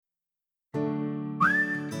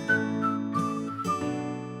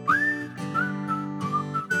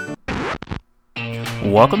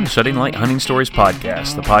Welcome to Shedding Light Hunting Stories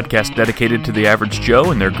Podcast, the podcast dedicated to the average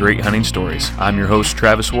Joe and their great hunting stories. I'm your host,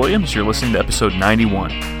 Travis Williams. You're listening to episode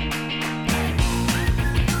 91.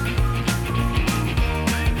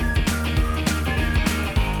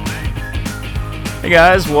 Hey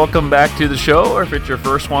guys, welcome back to the show, or if it's your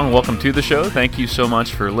first one, welcome to the show. Thank you so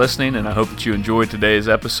much for listening, and I hope that you enjoyed today's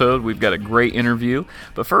episode. We've got a great interview,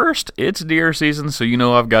 but first, it's deer season, so you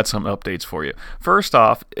know I've got some updates for you. First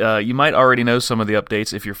off, you might already know some of the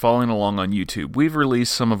updates if you're following along on YouTube. We've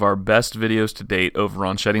released some of our best videos to date over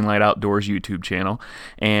on Shedding Light Outdoors YouTube channel,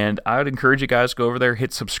 and I would encourage you guys to go over there,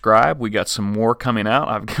 hit subscribe. We got some more coming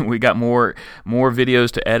out. We got more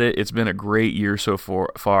videos to edit. It's been a great year so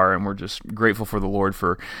far, and we're just grateful for the Lord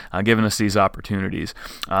for giving us these opportunities.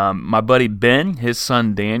 My buddy Ben, his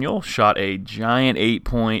son Daniel, shot a giant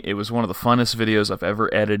 8-point. It was one of the funnest videos I've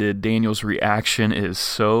ever edited. Daniel's reaction is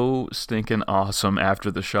so stinking awesome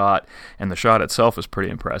after the shot, and the shot itself is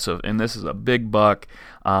pretty impressive. And this is a big buck.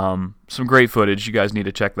 Some great footage. You guys need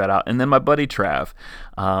to check that out. And then my buddy Trav.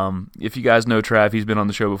 If you guys know Trav, he's been on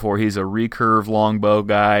the show before. He's a recurve longbow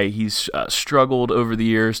guy. He's struggled over the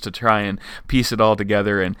years to try and piece it all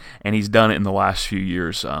together, and he's done it in the last few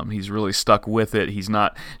years. He's really stuck with it. He's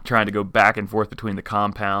not trying to go back and forth between the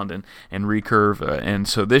compound and recurve. And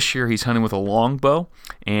so this year he's hunting with a longbow,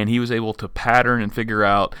 and he was able to pattern and figure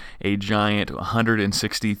out a giant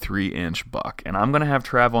 163-inch buck. And I'm going to have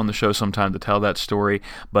Trav on the show sometime to tell that story,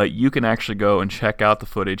 but you can actually go and check out the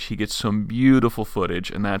footage. He gets some beautiful footage,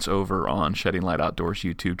 and that's over on Shedding Light Outdoors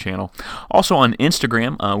YouTube channel. Also on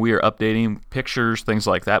Instagram, we are updating pictures, things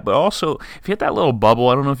like that. But also, if you hit that little bubble,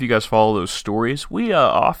 I don't know if you guys follow those stories. We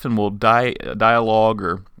often will dialogue,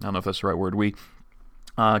 or I don't know if that's the right word. We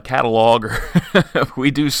catalog, or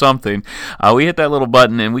we do something. We hit that little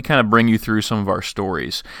button and we kind of bring you through some of our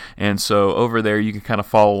stories. And so over there you can kind of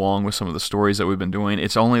follow along with some of the stories that we've been doing.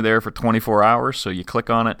 It's only there for 24 hours, so you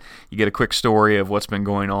click on it, you get a quick story of what's been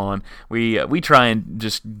going on. We try and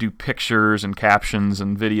just do pictures and captions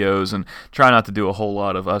and videos, and try not to do a whole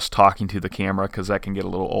lot of us talking to the camera, because that can get a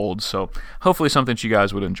little old. So hopefully something that you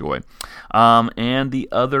guys would enjoy. And the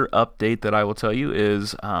other update that I will tell you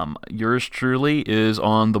is yours truly is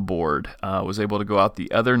on the board. Was able to go out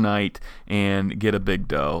the other night and get a big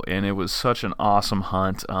doe, and it was such an awesome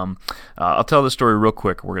hunt. I'll tell the story real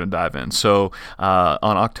quick. We're going to dive in. So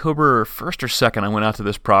on October 1st or 2nd, I went out to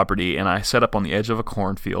this property, and I set up on the edge of a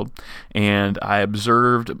cornfield, and I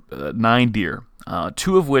observed 9 deer.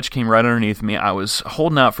 2 of which came right underneath me. I was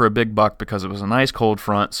holding out for a big buck because it was a nice cold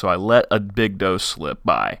front, so I let a big doe slip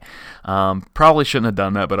by. Probably shouldn't have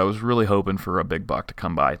done that, but I was really hoping for a big buck to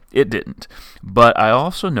come by. It didn't. But I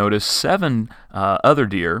also noticed 7 other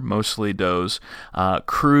deer, mostly does,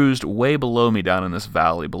 cruised way below me down in this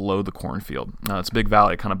valley below the cornfield. It's a big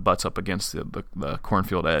valley. It kind of butts up against the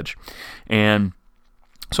cornfield edge. And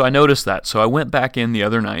so I noticed that. So I went back in the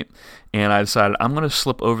other night, and I decided I'm going to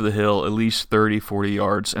slip over the hill at least 30, 40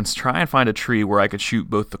 yards and try and find a tree where I could shoot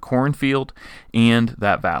both the cornfield and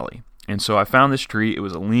that valley. And so I found this tree. It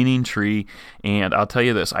was a leaning tree, and I'll tell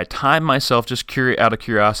you this. I timed myself just out of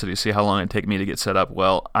curiosity to see how long it'd take me to get set up.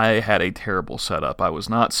 Well, I had a terrible setup. I was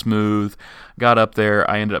not smooth. Got up there.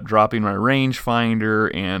 I ended up dropping my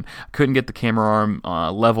rangefinder, and couldn't get the camera arm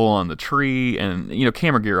level on the tree. And,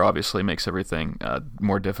 camera gear obviously makes everything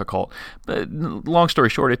more difficult. But long story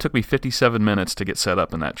short, it took me 57 minutes to get set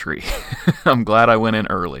up in that tree. I'm glad I went in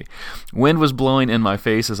early. Wind was blowing in my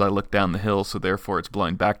face as I looked down the hill, so therefore it's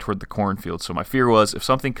blowing back toward the cornfield. So my fear was if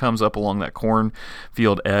something comes up along that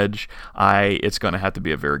cornfield edge, it's going to have to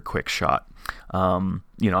be a very quick shot. I'm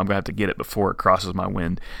going to have to get it before it crosses my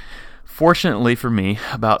wind. Fortunately for me,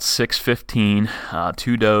 about 6:15,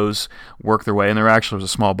 2 does worked their way, and there actually was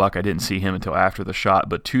a small buck. I didn't see him until after the shot,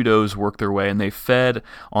 but 2 does worked their way, and they fed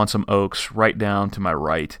on some oaks right down to my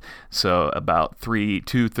right. So about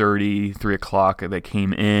 2:30, 3 o'clock, they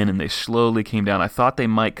came in, and they slowly came down. I thought they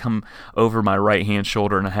might come over my right-hand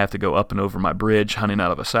shoulder, and I have to go up and over my bridge hunting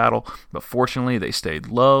out of a saddle, but fortunately they stayed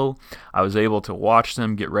low. I was able to watch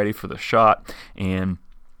them get ready for the shot, and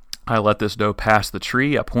I let this doe pass the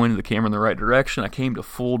tree. I pointed the camera in the right direction. I came to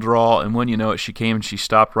full draw, and when you know it, she came and she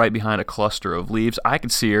stopped right behind a cluster of leaves. I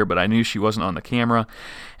could see her, but I knew she wasn't on the camera.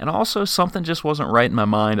 And also, something just wasn't right in my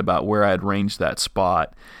mind about where I had ranged that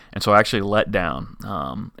spot. And so I actually let down.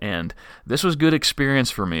 And this was good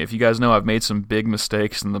experience for me. If you guys know, I've made some big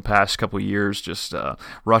mistakes in the past couple of years, just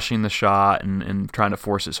rushing the shot and trying to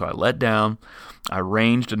force it. So I let down. I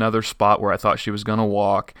ranged another spot where I thought she was going to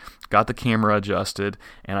walk, got the camera adjusted,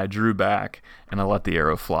 and I drew back. and I let the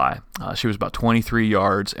arrow fly. She was about 23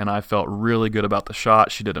 yards, and I felt really good about the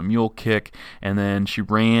shot. She did a mule kick, and then she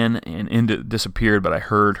ran and disappeared, but I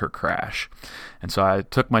heard her crash. And so I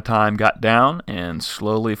took my time, got down, and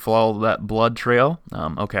slowly followed that blood trail.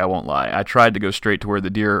 Okay, I won't lie. I tried to go straight to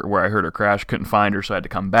where I heard her crash, couldn't find her, so I had to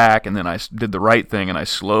come back, and then I did the right thing, and I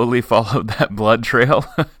slowly followed that blood trail.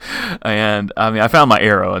 And, I found my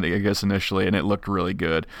arrow, I guess, initially, and it looked really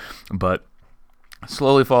good. But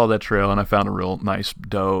slowly followed that trail, and I found a real nice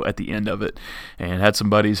doe at the end of it, and had some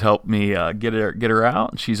buddies help me get her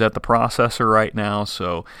out. She's at the processor right now,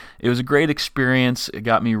 so it was a great experience. It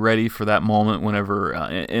got me ready for that moment. Whenever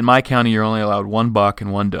in my county, you're only allowed one buck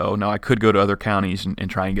and one doe. Now I could go to other counties and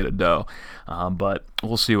try and get a doe, but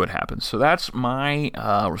we'll see what happens. So that's my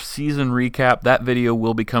season recap. That video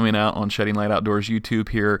will be coming out on Shedding Light Outdoors YouTube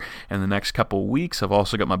here in the next couple weeks. I've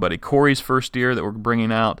also got my buddy Corey's first deer that we're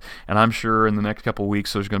bringing out, and I'm sure in the next couple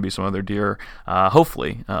weeks there's going to be some other deer,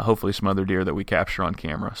 hopefully some other deer that we capture on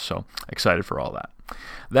camera. So excited for all that.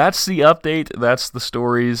 That's the update. That's the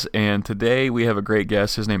stories. And today we have a great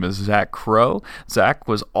guest. His name is Zach Crow. Zach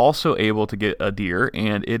was also able to get a deer,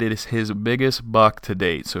 and it is his biggest buck to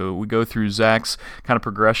date. So we go through Zach's kind of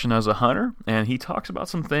progression as a hunter, and he talks about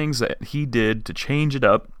some things that he did to change it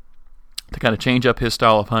up, to kind of change up his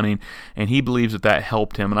style of hunting, and he believes that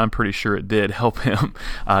helped him, and I'm pretty sure it did help him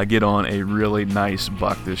get on a really nice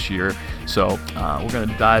buck this year. So we're going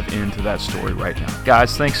to dive into that story right now.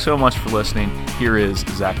 Guys, thanks so much for listening. Here is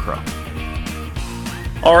Zach Crow.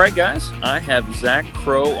 All right, guys, I have Zach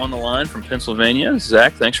Crow on the line from Pennsylvania.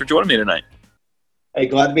 Zach, thanks for joining me tonight. Hey,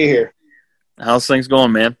 glad to be here. How's things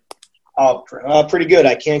going, man? Oh, pretty good.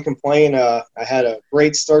 I can't complain. I had a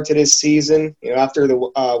great start to this season. After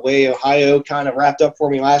the way Ohio kind of wrapped up for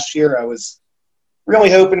me last year, I was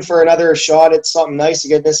really hoping for another shot at something nice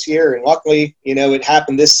again this year. And luckily, it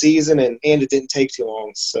happened this season, and it didn't take too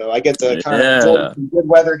long. So I get to kind of enjoy some good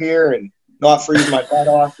weather here and not freeze my butt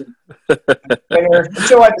off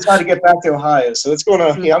until I decide to get back to Ohio. So it's going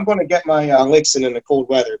to, I'm going to get my licks in the cold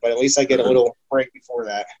weather, but at least I get a little break before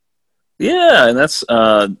that. Yeah, and that's,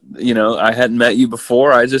 I hadn't met you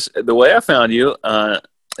before. The way I found you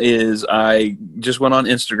is I just went on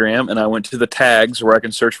Instagram and I went to the tags where I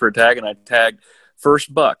can search for a tag, and I tagged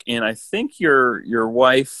first buck. And I think your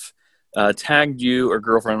wife tagged you, or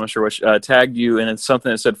girlfriend, I'm not sure which, tagged you, and it's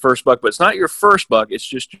something that said first buck, but it's not your first buck, it's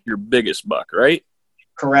just your biggest buck, right?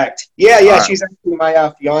 Correct. Yeah, right. She's actually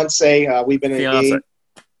my fiance. We've been engaged.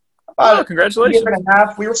 Congratulations. A year and a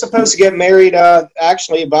half. We were supposed to get married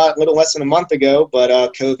actually about a little less than a month ago, but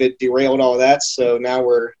COVID derailed all that. So now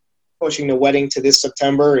we're pushing the wedding to this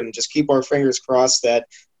September and just keep our fingers crossed that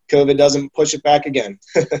COVID doesn't push it back again.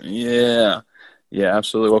 Yeah,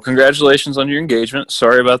 absolutely. Well, congratulations on your engagement.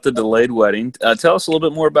 Sorry about the delayed wedding. Tell us a little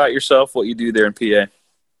bit more about yourself, what you do there in PA.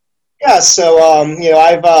 Yeah, so,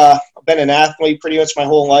 I've been an athlete pretty much my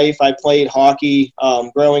whole life. I played hockey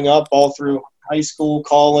growing up all through high school,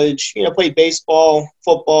 college, played baseball,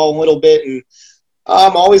 football a little bit, and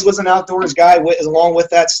always was an outdoors guy. Along with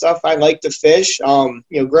that stuff, I like to fish.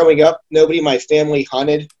 Growing up, nobody in my family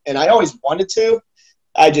hunted, and I always wanted to.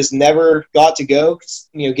 I just never got to go,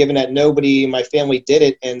 given that nobody in my family did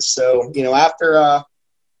it. And so, after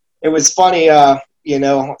it was funny,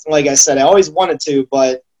 like I said, I always wanted to,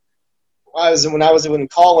 but when I was in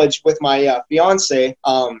college with my fiance,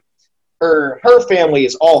 her family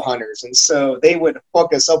is all hunters, and so they would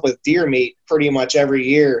hook us up with deer meat pretty much every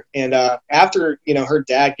year. And after her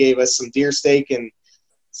dad gave us some deer steak and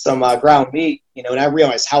some ground meat, and I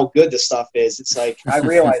realized how good this stuff is. It's like I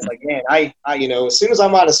realized, man, I as soon as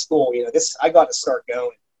I'm out of school, I got to start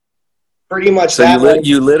going. Pretty much. So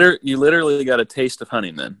you literally got a taste of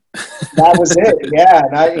hunting then. That was it, yeah.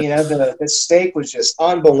 And the steak was just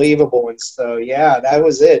unbelievable, and so that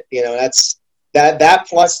was it. That's. That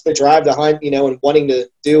plus the drive to hunt, and wanting to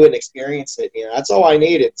do it and experience it, that's all I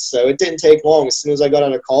needed. So it didn't take long. As soon as I got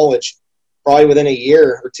out of college, probably within a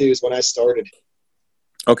year or two is when I started.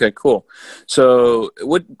 Okay, cool. So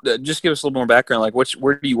just give us a little more background. Like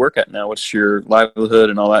where do you work at now? What's your livelihood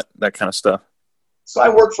and all that kind of stuff? So I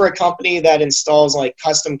work for a company that installs like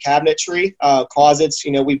custom cabinetry, closets.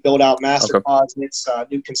 We build out master closets,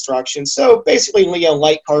 new construction. So basically,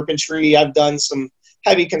 light carpentry. I've done some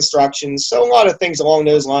heavy construction, so a lot of things along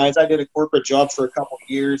those lines. I did a corporate job for a couple of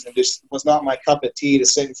years, and just was not my cup of tea to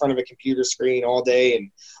sit in front of a computer screen all day, and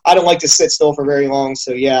I don't like to sit still for very long.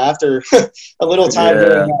 So after a little time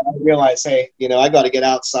doing that, I realized, hey, I got to get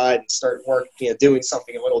outside and start work, doing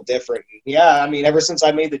something a little different. And ever since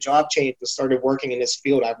I made the job change and started working in this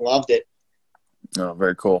field, I've loved it. Oh,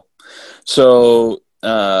 very cool. So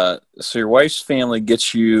so your wife's family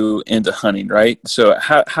gets you into hunting, right? So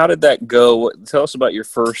how did that go? Tell us about your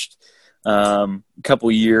first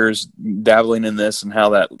couple years dabbling in this and how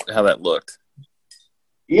that looked.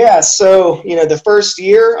 Yeah, so the first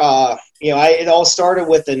year, it all started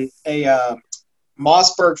with a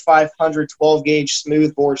Mossberg 500 12 gauge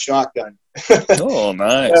smoothbore shotgun. Oh,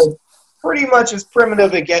 nice. So pretty much as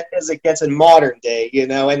primitive as it gets in modern day,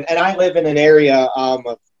 and I live in an area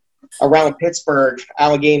around Pittsburgh,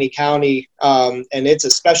 Allegheny County, and it's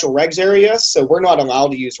a special regs area, so we're not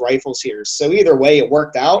allowed to use rifles here. So either way, it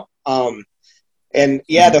worked out. And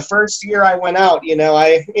yeah, the first year I went out,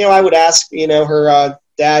 I would ask, her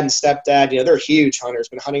dad and stepdad, they're huge hunters,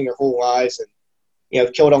 been hunting their whole lives,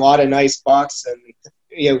 and killed a lot of nice bucks, and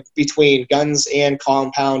between guns and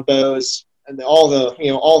compound bows and all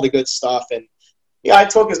the good stuff. And I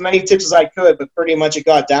took as many tips as I could, but pretty much it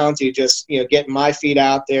got down to just getting my feet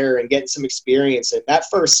out there and getting some experience. And that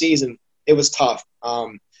first season, it was tough.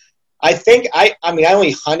 I think I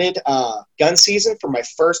only hunted gun season for my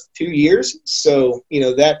first 2 years, so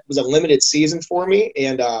that was a limited season for me.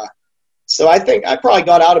 And so I think I probably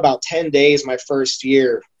got out about 10 days my first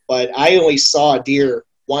year, but I only saw a deer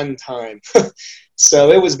one time.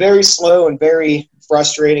 So it was very slow and very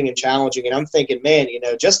frustrating and challenging. And I'm thinking, man,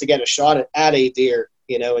 just to get a shot at a deer,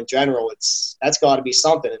 in general, that's got to be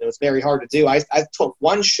something. And it was very hard to do. I took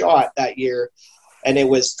one shot that year, and it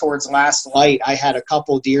was towards last light. I had a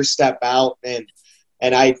couple deer step out, and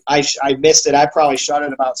I missed it. I probably shot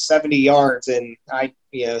it about 70 yards, and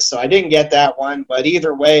so I didn't get that one. But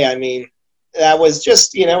either way, that was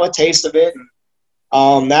just a taste of it.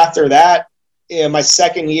 And after that, my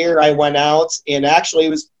second year, I went out, and actually it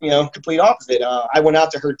was complete opposite. I went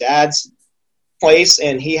out to her dad's place,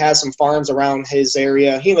 and he has some farms around his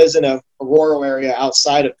area. He lives in a rural area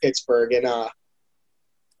outside of Pittsburgh, and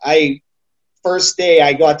first day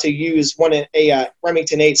I got to use a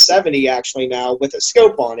Remington 870 actually now with a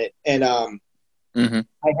scope on it, and I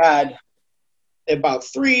had about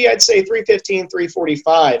 315,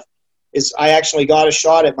 345. I actually got a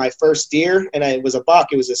shot at my first deer, and it was a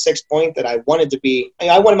buck. It was a 6-point that I wanted to be.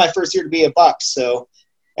 I wanted my first deer to be a buck,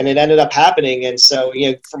 and it ended up happening. And so,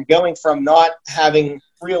 from going from not having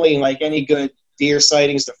really like any good deer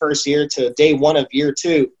sightings the first year to day one of year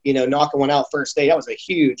two, knocking one out first day, that was a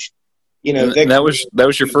huge, victory. That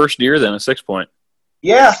was your first deer then, a 6-point.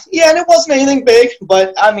 Yeah, and it wasn't anything big,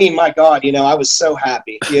 but my God, I was so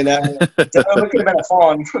happy, it could have been a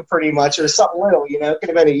fawn pretty much, or something little, it could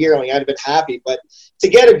have been a yearling. I'd have been happy, but to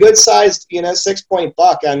get a good sized, 6-point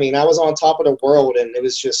buck, I was on top of the world, and it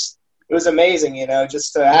was amazing,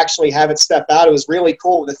 just to actually have it step out. It was really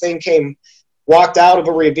cool. The thing walked out of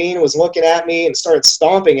a ravine, was looking at me, and started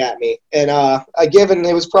stomping at me. And given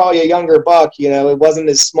it was probably a younger buck, it wasn't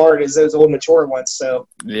as smart as those old mature ones. So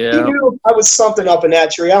yeah, he knew I was something up in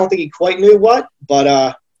that tree. I don't think he quite knew what,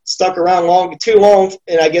 but stuck around too long,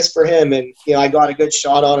 and I guess for him. And I got a good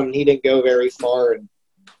shot on him, and he didn't go very far. And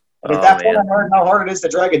at that point, I learned how hard it is to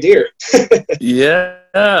drag a deer. Yeah.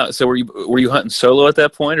 So were you hunting solo at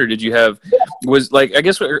that point, or did you have? Yeah. I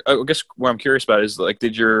guess what I'm curious about is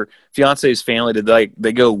did your fiance's family, did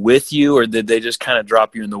they go with you, or did they just kind of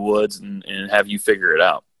drop you in the woods and have you figure it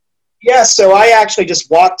out? Yeah, so I actually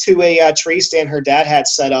just walked to a tree stand her dad had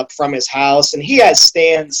set up from his house, and he has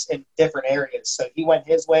stands in different areas. So he went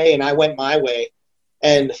his way, and I went my way.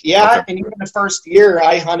 And and even the first year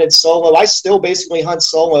I hunted solo. I still basically hunt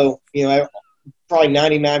solo, probably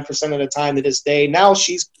 99% of the time to this day. Now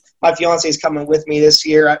my fiance is coming with me this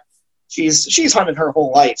year. She's hunted her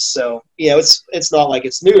whole life, so it's not like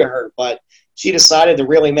it's new to her, but she decided to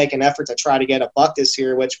really make an effort to try to get a buck this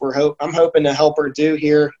year, which I'm hoping to help her do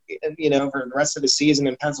here, for the rest of the season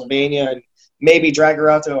in Pennsylvania, and maybe drag her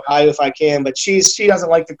out to Ohio if I can. But she doesn't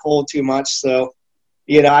like the cold too much, so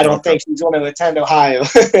I don't think she's going to attend Ohio.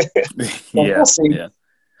 We'll see. Yeah.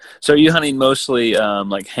 So are you hunting mostly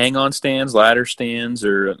hang-on stands, ladder stands,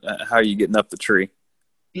 or how are you getting up the tree?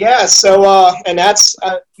 Yeah, so and that's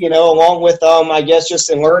along with I guess just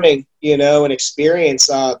in learning, and experience.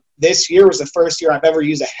 This year was the first year I've ever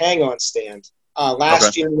used a hang-on stand.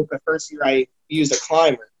 Last year was the first year I used a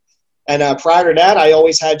climber, and prior to that, I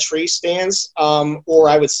always had tree stands, or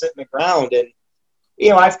I would sit in the ground. And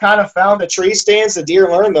I've kind of found the tree stands, the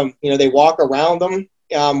deer learn them. They walk around them.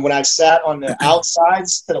 When I've sat on the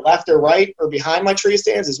outsides to the left or right or behind my tree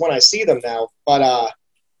stands is when I see them now. But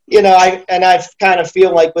I kind of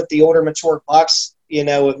feel like with the older mature bucks, and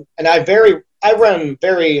I run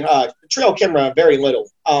very trail camera very little.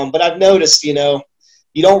 But I've noticed,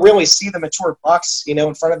 you don't really see the mature bucks, you know,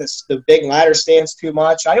 in front of the big ladder stands too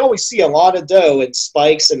much. I always see a lot of doe and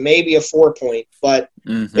spikes and maybe a 4-point, but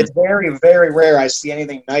it's very, very rare I see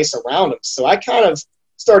anything nice around them. So I kind of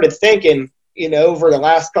started thinking, you know, over the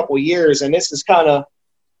last couple of years, and this is kind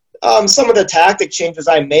of some of the tactic changes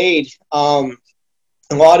I made. A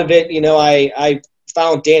lot of it, you know, I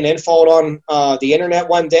found Dan Infalt on the internet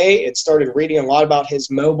one day and started reading a lot about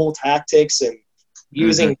his mobile tactics and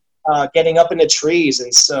using getting up into trees.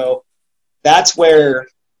 And so that's where,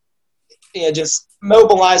 you know, just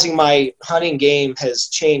mobilizing my hunting game has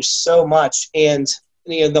changed so much. And,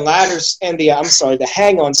 you know, the ladders and the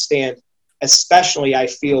hang-on stand especially, I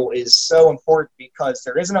feel, is so important because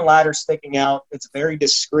there isn't a ladder sticking out. It's very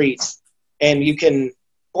discreet, and you can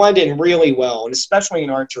blend in really well, and especially in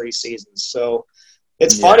archery seasons. So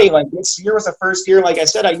it's funny, like this year was the first year, like I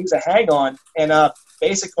said, I use a hang-on, and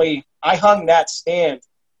basically I hung that stand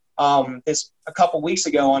a couple weeks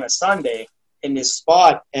ago on a Sunday in this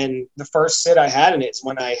spot, and the first sit I had in it is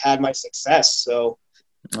when I had my success. So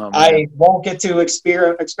I won't get to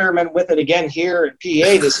experiment with it again here in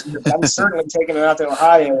PA this year. I'm certainly taking it out to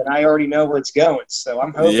Ohio, and I already know where it's going. So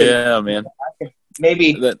I'm hoping I can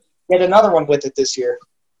maybe get another one with it this year.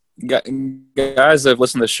 Guys that have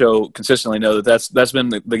listened to the show consistently know that's been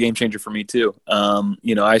the game changer for me too.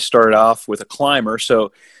 You know, I started off with a climber.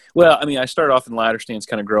 So, well, I mean, I started off in ladder stands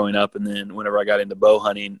kind of growing up, and then whenever I got into bow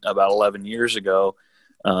hunting about 11 years ago,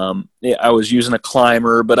 I was using a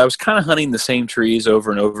climber, but I was kind of hunting the same trees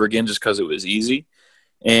over and over again just because it was easy.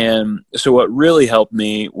 And so what really helped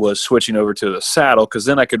me was switching over to the saddle, because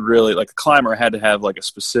then I could really, like a climber, I had to have like a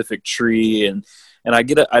specific tree, and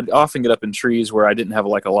I'd often get up in trees where I didn't have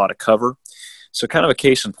like a lot of cover. So kind of a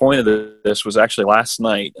case in point of this was actually last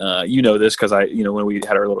night. You know this because when we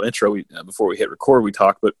had our little intro before we hit record, we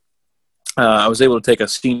talked, but I was able to take a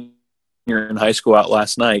senior in high school out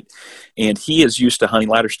last night, and he is used to hunting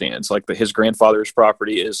ladder stands. Like his grandfather's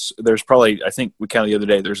property there's probably, I think we counted the other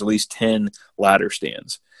day, there's at least 10 ladder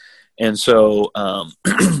stands. And so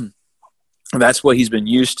that's what he's been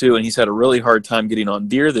used to, and he's had a really hard time getting on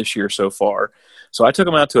deer this year so far. So I took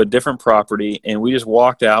him out to a different property, and we just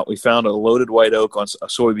walked out. We found a loaded white oak on a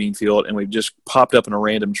soybean field, and we just popped up in a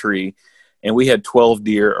random tree, and we had 12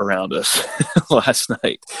 deer around us last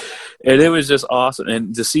night. And it was just awesome.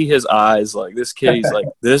 And to see his eyes, like this kid, he's like,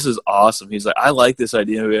 this is awesome. He's like, I like this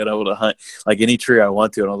idea of being able to hunt like any tree I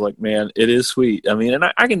want to. And I was like, man, it is sweet. I mean, and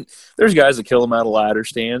I can, there's guys that kill them out of ladder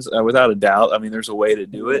stands without a doubt. I mean, there's a way to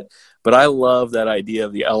do it, but I love that idea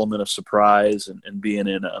of the element of surprise and being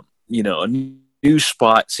in a new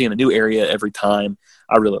spot, seeing a new area every time.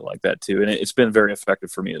 I really like that too. And it's been very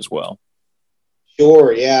effective for me as well.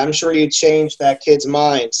 Sure, yeah. I'm sure you changed that kid's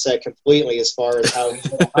mindset completely as far as how he's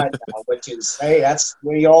going to hunt now, which is, hey, that's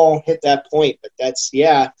we all hit that point. But that's,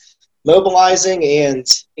 mobilizing and,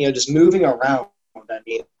 just moving around. I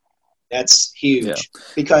mean, that's huge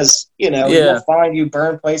because, you'll find you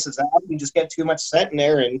burn places out. You just get too much scent in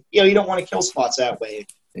there, and, you don't want to kill spots that way.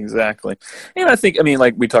 Exactly. And I think,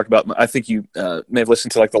 like we talked about, I think you may have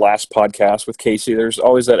listened to like the last podcast with Casey. There's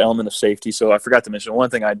always that element of safety. So I forgot to mention one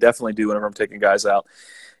thing I definitely do whenever I'm taking guys out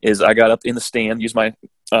is I got up in the stand, use my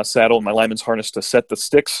saddle and my lineman's harness to set the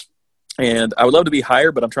sticks. And I would love to be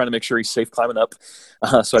higher, but I'm trying to make sure he's safe climbing up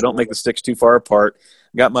so I don't make the sticks too far apart.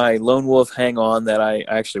 Got my Lone Wolf hang on that I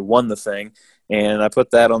actually won the thing. And I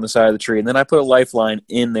put that on the side of the tree. And then I put a lifeline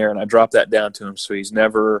in there and I dropped that down to him so he's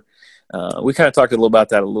never we kind of talked a little about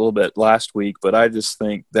that a little bit last week, but I just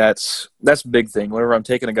think that's a big thing. Whenever I'm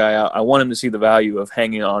taking a guy out, I want him to see the value of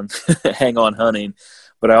hang on hunting,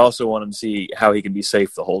 but I also want him to see how he can be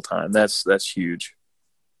safe the whole time. That's huge.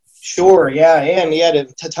 Sure, yeah,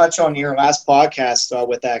 and to touch on your last podcast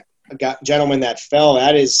with that gentleman that fell,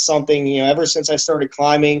 that is something ever since I started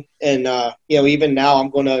climbing, and even now I'm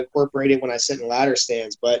going to incorporate it when I sit in ladder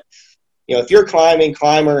stands. But if you're climbing,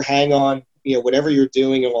 climber, hang on. Whatever you're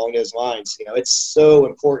doing along those lines, it's so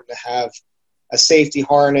important to have a safety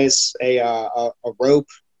harness, a rope,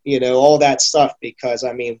 all that stuff, because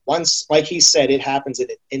once, like he said, it happens in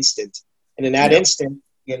an instant. And in that instant,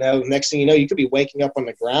 next thing you know, you could be waking up on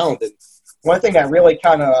the ground. And one thing that really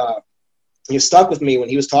kind of stuck with me when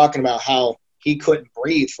he was talking about how he couldn't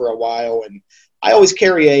breathe for a while, and I always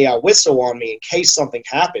carry a whistle on me in case something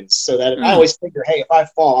happens, so that I always figure, hey, if I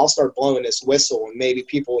fall, I'll start blowing this whistle and maybe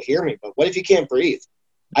people will hear me. But what if you can't breathe?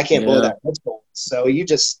 I can't blow that whistle. So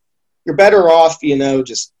you're better off,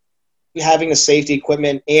 just having the safety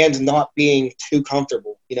equipment and not being too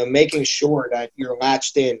comfortable, making sure that you're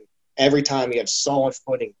latched in every time you have solid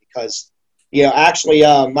footing. Because, actually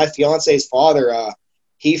my fiance's father,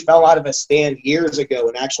 he fell out of a stand years ago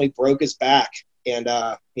and actually broke his back And,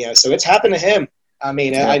 so it's happened to him. I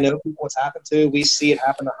mean, Yeah. I know people it's happened to. We see it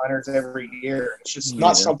happen to hunters every year. It's just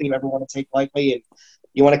not something you ever want to take lightly. And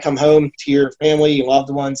you want to come home to your family, your loved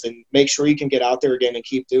ones, and make sure you can get out there again and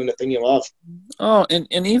keep doing the thing you love. Oh, and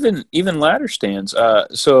even ladder stands. That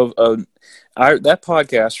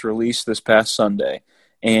podcast released this past Sunday,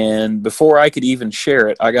 and before I could even share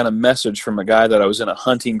it, I got a message from a guy that I was in a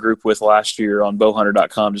hunting group with last year on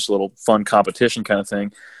bowhunter.com, just a little fun competition kind of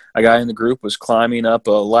thing. A guy in the group was climbing up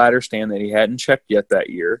a ladder stand that he hadn't checked yet that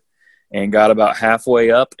year, and got about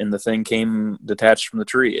halfway up, and the thing came detached from the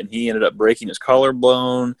tree, and he ended up breaking his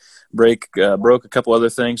collarbone, broke a couple other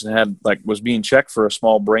things, and was being checked for a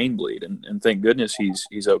small brain bleed, and thank goodness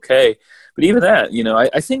he's okay. But even that,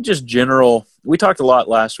 I think just general. We talked a lot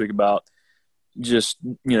last week about just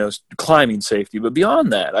climbing safety, but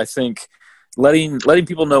beyond that, I think letting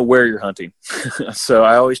people know where you're hunting. So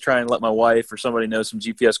I always try and let my wife or somebody know some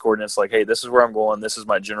GPS coordinates, like, hey, this is where I'm going, this is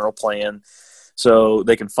my general plan, so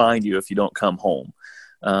they can find you if you don't come home.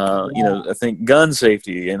 I think gun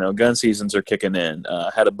safety, gun seasons are kicking in.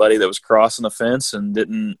 Had a buddy that was crossing the fence and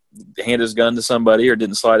didn't hand his gun to somebody or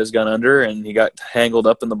didn't slide his gun under, and he got tangled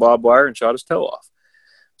up in the barbed wire and shot his toe off.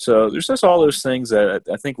 So there's just all those things that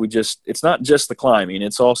I think it's not just the climbing,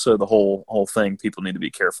 it's also the whole thing people need to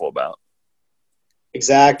be careful about.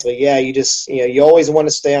 Exactly. Yeah. You just, you always want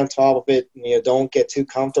to stay on top of it. Don't get too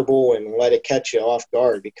comfortable and let it catch you off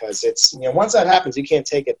guard, because it's, once that happens, you can't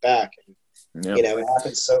take it back. And, it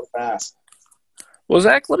happens so fast. Well,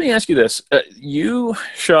 Zach, let me ask you this. You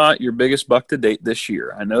shot your biggest buck to date this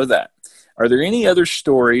year. I know that. Are there any other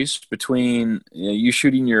stories between you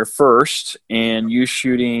shooting your first and you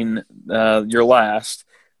shooting your last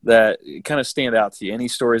that kind of stand out to you? Any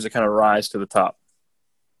stories that kind of rise to the top?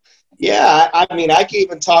 Yeah, I mean, I can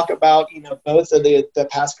even talk about, both of the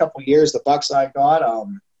past couple of years, the bucks I got.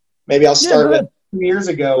 Maybe I'll start with 2 years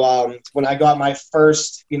ago when I got my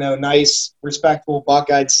first, nice, respectable buck,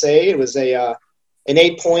 I'd say. It was an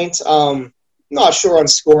 8-point. Not sure on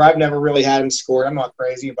score. I've never really had him scored. I'm not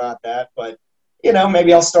crazy about that. But,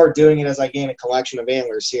 maybe I'll start doing it as I gain a collection of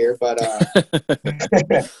antlers here. But,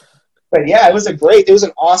 but yeah, it was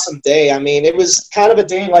an awesome day. I mean, it was kind of a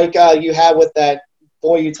day like you had with that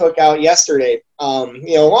boy you took out yesterday. A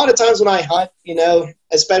lot of times when I hunt,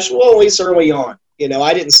 especially at least early on,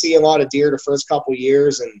 I didn't see a lot of deer the first couple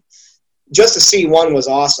years, and just to see one was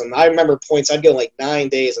awesome. I remember points I'd go like 9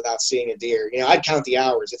 days without seeing a deer. I'd count the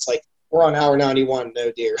hours. It's like we're on hour 91,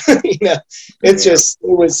 no deer. It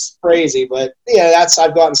was crazy. But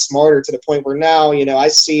I've gotten smarter to the point where now, I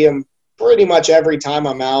see them pretty much every time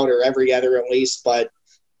I'm out, or every other at least.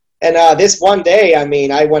 And this one day, I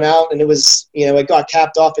mean, I went out and it was, it got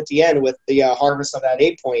capped off at the end with the harvest of that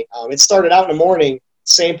 8-point. It started out in the morning,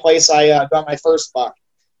 same place I got my first buck.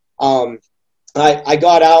 I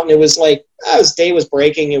got out and it was like, day was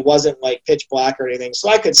breaking. It wasn't like pitch black or anything. So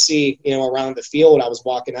I could see, around the field I was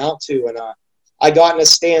walking out to. And I got in a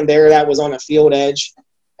stand there that was on a field edge.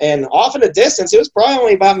 And off in the distance, it was probably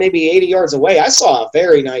only about maybe 80 yards away, I saw a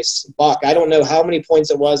very nice buck. I don't know how many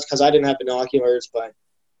points it was because I didn't have binoculars, but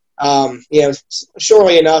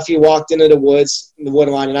surely enough, he walked into the wood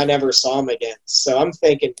line, and I never saw him again. So I'm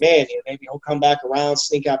thinking, man, maybe he'll come back around,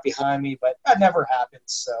 sneak out behind me, but that never happened.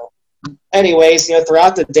 So anyways,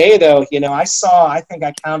 throughout the day, though, I think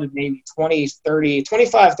I counted maybe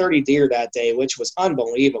 25, 30 deer that day, which was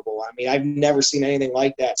unbelievable. I mean, I've never seen anything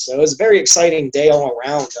like that. So it was a very exciting day all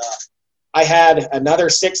around. I had another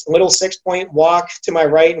 6-point walk to my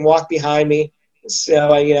right and walk behind me.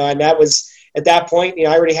 So, and that was – at that point, I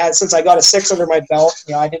already had, since I got a 6 under my belt,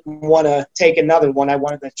 I didn't want to take another one. I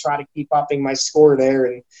wanted to try to keep upping my score there.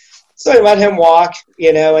 And so I let him walk,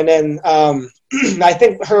 and then I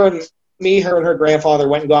think her and her grandfather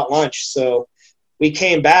went and got lunch. So we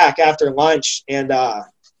came back after lunch, and,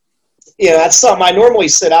 that's something I normally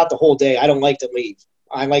sit out the whole day. I don't like to leave.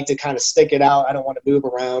 I like to kind of stick it out. I don't want to move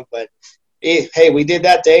around, but hey, we did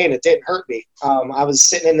that day and it didn't hurt me. I was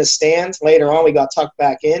sitting in the stand. Later on, we got tucked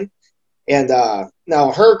back in. And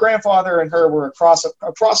now her grandfather and her were across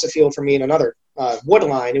the field from me in another wood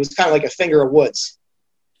line. It was kind of like a finger of woods.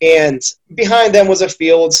 And behind them was a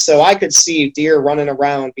field, so I could see deer running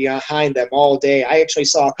around behind them all day. I actually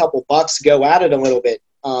saw a couple bucks go at it a little bit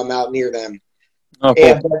out near them.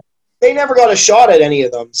 Okay. And they never got a shot at any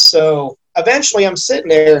of them. So eventually I'm sitting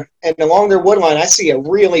there, and along their wood line, I see a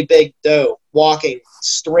really big doe walking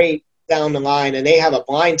straight down the line, and they have a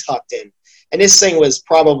blind tucked in. And this thing was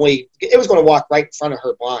going to walk right in front of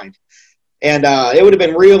her blind. And it would have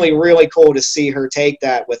been really, really cool to see her take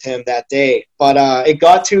that with him that day. But it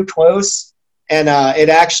got too close, and it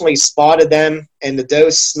actually spotted them, and the doe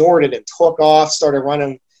snorted and took off, started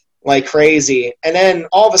running like crazy. And then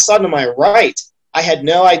all of a sudden to my right, I had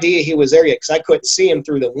no idea he was there yet because I couldn't see him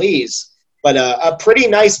through the leaves. But a pretty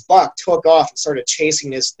nice buck took off and started chasing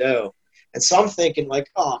this doe. And so I'm thinking like,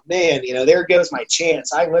 oh, man, there goes my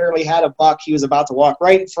chance. I literally had a buck. He was about to walk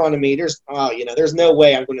right in front of me. There's no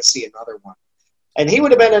way I'm going to see another one. And he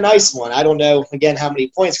would have been a nice one. I don't know, again, how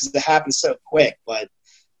many points because it happened so quick. But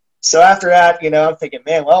so after that, I'm thinking,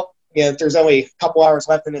 man, well, if there's only a couple hours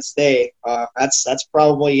left in this day, that's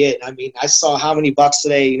probably it. I mean, I saw how many bucks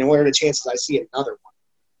today. What are the chances I see another one?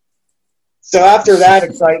 So after that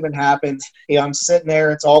excitement happened, I'm sitting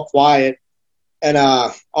there. It's all quiet. And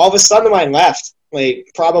all of a sudden to my left, like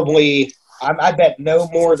probably, I bet no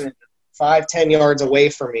more than 5-10 yards away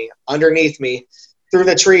from me, underneath me, through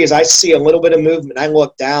the trees, I see a little bit of movement. I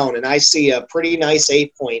look down, and I see a pretty nice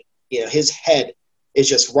 8-point. His head is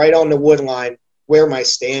just right on the wood line where my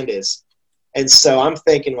stand is. And so I'm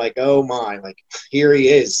thinking, like, oh, my, like, here he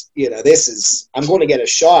is. I'm going to get a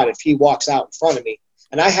shot if he walks out in front of me.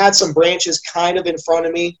 And I had some branches kind of in front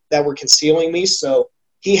of me that were concealing me, so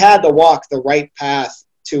he had to walk the right path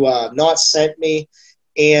to not scent me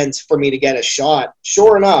and for me to get a shot.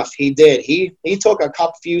 Sure enough, he did. He took a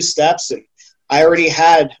few steps, and I already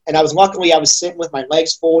had, and I was sitting with my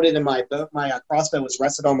legs folded and my crossbow was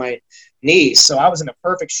rested on my knees. So I was in a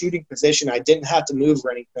perfect shooting position. I didn't have to move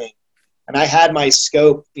or anything. And I had my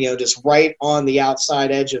scope, just right on the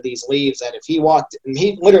outside edge of these leaves. And if he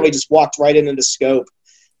literally just walked right into the scope.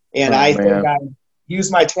 And think I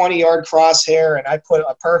used my 20-yard crosshair, and I put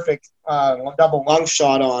a perfect double lung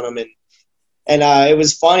shot on him. And it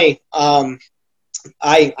was funny. I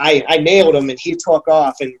nailed him, and he took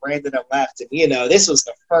off and ran to the left. And, this was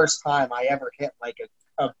the first time I ever hit like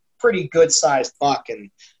a pretty good-sized buck. And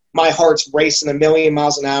my heart's racing a million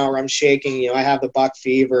miles an hour. I'm shaking. I have the buck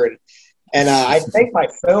fever. And I think my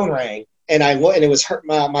phone rang, and it was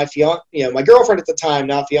my fiance, my girlfriend at the time,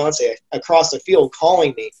 now fiance, across the field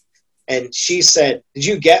calling me. And she said, did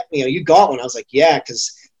you get, you got one? I was like, yeah,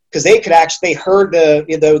 because they heard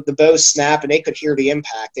the bow snap, and they could hear the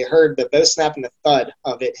impact. They heard the bow snap and the thud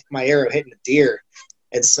of it, my arrow hitting the deer.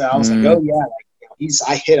 And so I was like, oh yeah,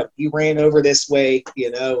 I hit him. He ran over this way,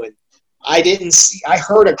 and I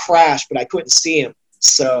heard a crash, but I couldn't see him.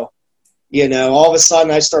 So, all of a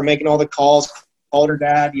sudden I started making all the calls, called her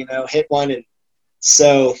dad, hit one. And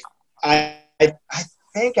so I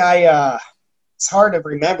think it's hard to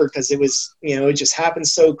remember because it was, it just happened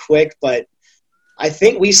so quick, but I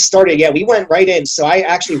think we went right in. So I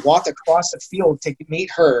actually walked across the field to meet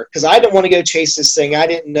her because I didn't want to go chase this thing. I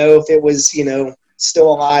didn't know if it was,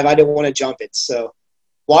 still alive. I didn't want to jump it. So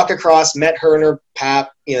walk across, met her and her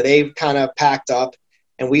pap, they kind of packed up,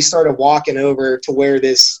 and we started walking over to where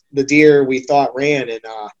the deer we thought ran. And,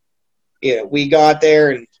 we got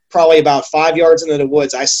there, and probably about 5 yards into the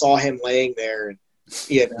woods, I saw him laying there. And,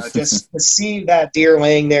 just to see that deer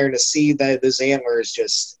laying there and to see those antlers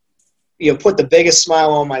just, put the biggest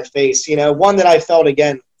smile on my face, one that I felt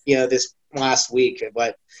again, this last week.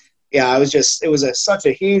 But yeah, it was such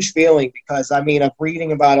a huge feeling because I'm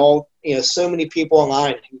reading about all, so many people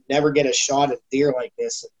online who never get a shot at deer like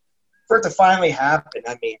this. And for it to finally happen,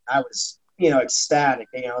 I was, ecstatic.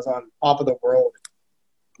 I was on top of the world.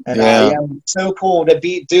 And it was so cool to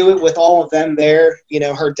do it with all of them there.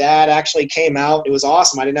 Her dad actually came out. It was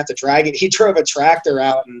awesome. I didn't have to drag it. He drove a tractor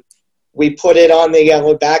out, and we put it on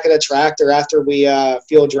the back of the tractor after we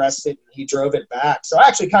field dressed it, and he drove it back. So I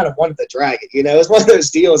actually kind of wanted to drag it. It was one of those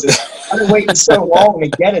deals. I've been waiting so long to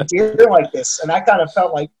get a deer like this, and I kind of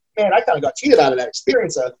felt like, man, I kind of got cheated out of that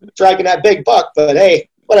experience of dragging that big buck. But hey,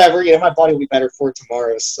 whatever. My body will be better for it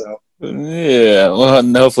tomorrow. So. Yeah, well,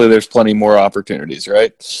 and hopefully there's plenty more opportunities,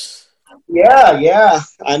 right? Yeah.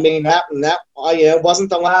 That wasn't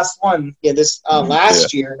the last one. Yeah, this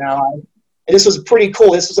last year. Now, this was pretty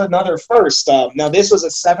cool. This was another first. Now, this was a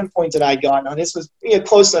 7-point that I got. Now, this was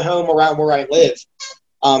close to home around where I live.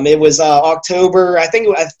 It was October. I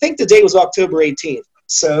think the date was October 18th.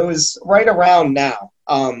 So it was right around now.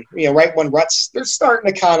 Right when they're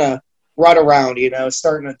starting to kind of rut around.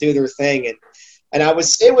 Starting to do their thing. And it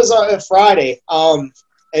was a Friday.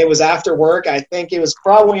 It was after work. I think it was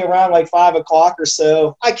probably around like 5 o'clock or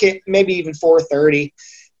so. Maybe even 4:30.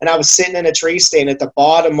 And I was sitting in a tree stand at the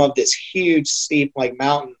bottom of this huge, steep, like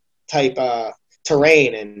mountain type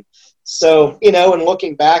terrain. And so, and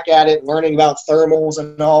looking back at it, learning about thermals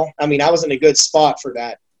and all, I was in a good spot for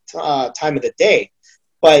that time of the day.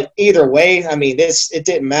 But either way, it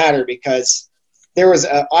didn't matter because I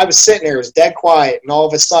was sitting there, it was dead quiet, and all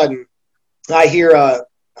of a sudden I hear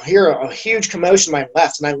I hear a huge commotion to my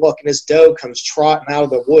left, and I look, and this doe comes trotting out of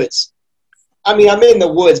the woods. I mean, I'm in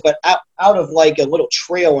the woods, but out of like a little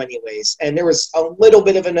trail anyways. And there was a little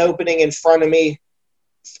bit of an opening in front of me.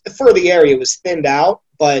 For the area, it was thinned out,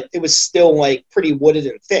 but it was still like pretty wooded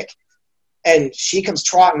and thick. And she comes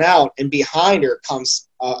trotting out, and behind her comes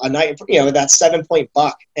that 7-point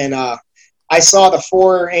buck. And I saw the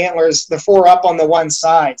 4 antlers, the 4 up on the one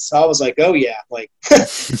side. So I was like, oh yeah, like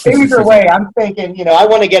either way, I'm thinking, I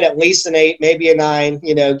want to get at least an 8, maybe a 9,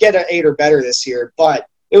 get an 8 or better this year. But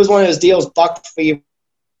it was one of those deals, buck fever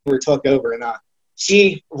took over, and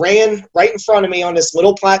she ran right in front of me on this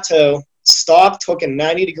little plateau, stopped, took a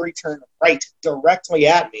 90-degree turn right directly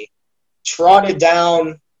at me, trotted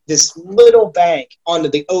down this little bank onto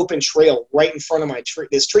the open trail right in front of my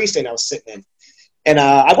this tree stand I was sitting in. And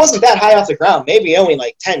I wasn't that high off the ground, maybe only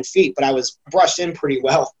like 10 feet, but I was brushed in pretty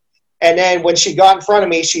well. And then when she got in front of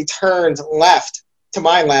me, she turned left to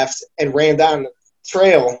my left and ran down the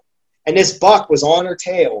trail. And this buck was on her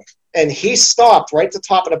tail, and he stopped right at the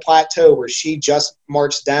top of the plateau where she just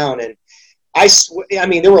marched down. And I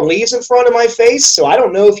mean, there were leaves in front of my face, so I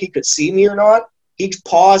don't know if he could see me or not. He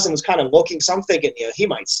paused and was kind of looking, so I'm thinking, he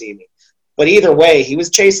might see me. But either way, he was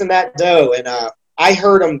chasing that doe, and I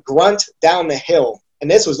heard him grunt down the hill. And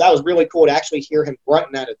that was really cool to actually hear him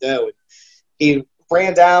grunting at a doe. And he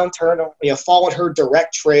ran down, turned, followed her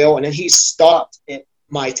direct trail, and then he stopped at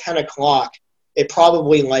my 10 o'clock at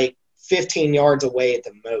probably like 15 yards away at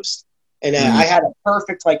the most. And I had a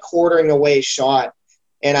perfect like quartering away shot,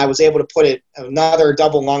 and I was able to put another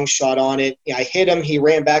double lung shot on it. I hit him, he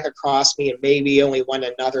ran back across me, and maybe only went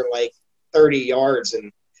another like 30 yards.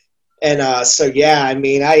 And so yeah, I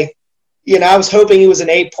mean, I was hoping he was an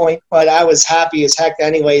 8-point, but I was happy as heck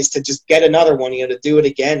anyways to just get another one, to do it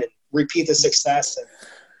again and repeat the success.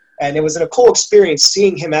 And it was a cool experience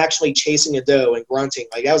seeing him actually chasing a doe and grunting.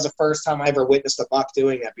 Like, that was the first time I ever witnessed a buck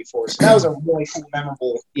doing that before. So that was a really cool,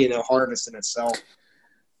 memorable, harvest in itself.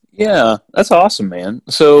 Yeah, that's awesome, man.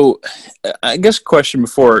 So I guess question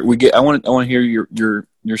before we get, I want to hear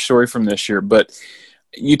your story from this year, but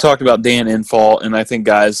you talked about Dan Infalt, and I think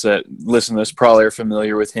guys that listen to this probably are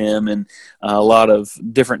familiar with him and a lot of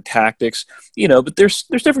different tactics, but there's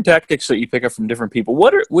different tactics that you pick up from different people.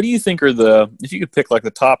 What do you think are if you could pick like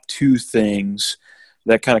the top 2 things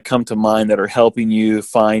that kind of come to mind that are helping you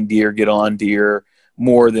find deer, get on deer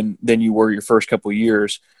more than you were your first couple of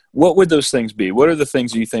years, what would those things be? What are the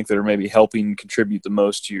things that you think that are maybe helping contribute the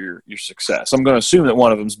most to your success? I'm going to assume that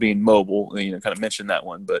one of them is being mobile, kind of mention that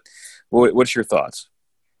one, but what's your thoughts?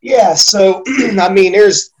 Yeah, so, I mean,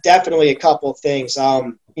 there's definitely a couple of things.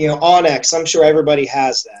 onX, I'm sure everybody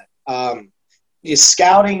has that. Just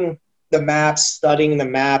scouting the maps, studying the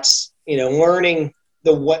maps, learning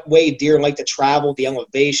what way deer like to travel, the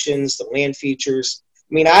elevations, the land features.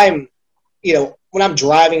 I mean, when I'm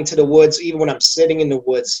driving to the woods, even when I'm sitting in the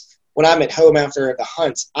woods, when I'm at home after the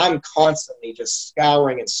hunt, I'm constantly just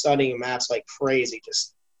scouring and studying maps like crazy,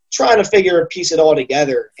 just trying to piece it all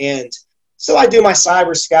together. And so I do my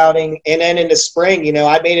cyber scouting, and then in the spring,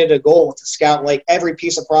 I made it a goal to scout like every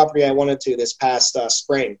piece of property I wanted to this past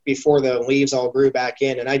spring before the leaves all grew back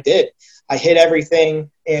in, and I did. I hit everything,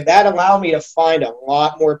 and that allowed me to find a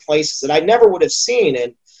lot more places that I never would have seen.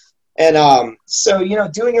 And so,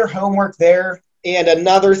 doing your homework there. And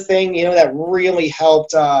another thing, that really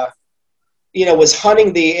helped, was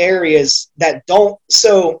hunting the areas that don't.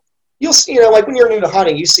 So you'll see, like when you're new to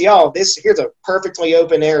hunting, you see, here's a perfectly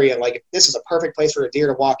open area. Like, this is a perfect place for a deer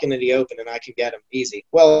to walk into the open and I can get them easy.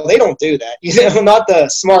 Well, they don't do that, not the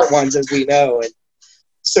smart ones, as we know. And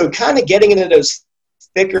so kind of getting into those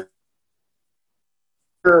thicker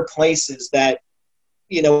places that,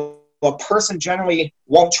 a person generally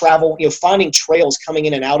won't travel, finding trails coming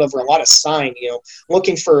in and out over a lot of sign,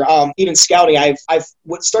 looking for, even scouting. I've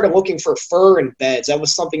started looking for fur in beds. That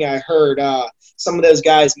was something I heard some of those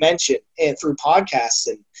guys mention and through podcasts.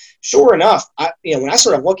 And sure enough, when I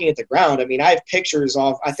started looking at the ground, I mean, I have pictures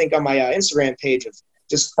I think on my Instagram page of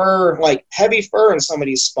just fur, like heavy fur in some of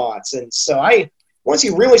these spots. And so once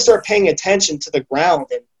you really start paying attention to the ground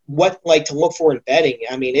and what like to look for in bedding,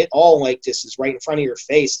 I mean, it all like just is right in front of your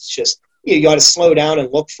face. It's just, you got to slow down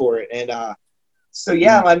and look for it. And so,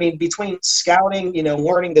 yeah, I mean, between scouting,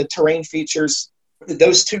 learning the terrain features,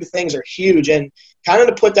 those 2 things are huge. And kind of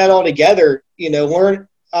to put that all together, learn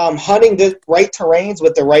hunting the right terrains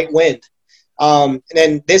with the right wind. And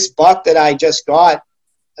then this buck that I just got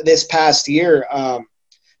this past year,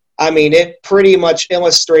 I mean, it pretty much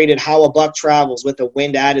illustrated how a buck travels with the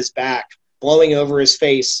wind at his back, blowing over his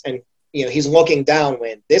face, and he's looking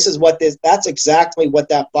downwind. That's exactly what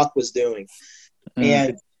that buck was doing.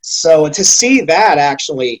 And So to see that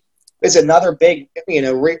actually is another big,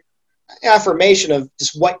 affirmation of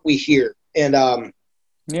just what we hear. And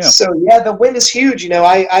so yeah, the wind is huge.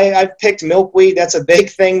 I've picked milkweed. That's a big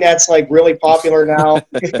thing. That's like really popular now.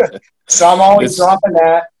 So I'm always dropping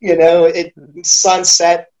that.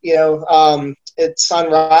 Sunset. It's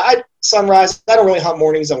sunrise. I don't really hunt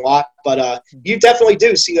mornings a lot, but you definitely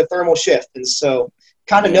do see the thermal shift, and so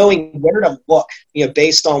kind of knowing where to look,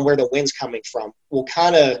 based on where the wind's coming from, will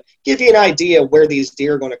kind of give you an idea where these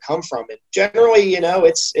deer are going to come from. And generally,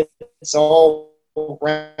 it's all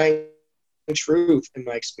rang truth in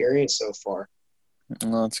my experience so far.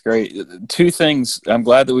 Well, that's great. Two things. I'm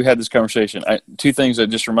glad that we had this conversation. Two things that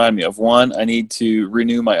just remind me of. One, I need to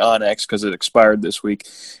renew my Onyx because it expired this week,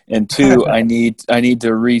 and two, I need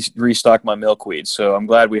to restock my milkweed. So I'm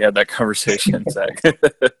glad we had that conversation, Zach.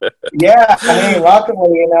 Yeah,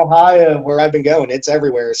 luckily in Ohio, where I've been going, it's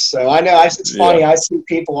everywhere. So I know it's funny. Yeah. I see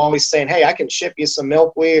people always saying, "Hey, I can ship you some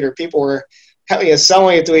milkweed," or people were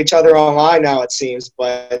selling it to each other online now, it seems.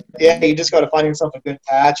 But yeah, you just got to find yourself a good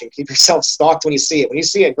patch and keep yourself stocked when you see it. When you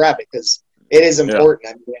see it, grab it, because it is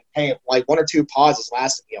important. Hey, like 1 or 2 pauses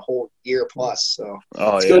lasted me a whole year plus. So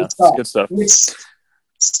it's good stuff. It's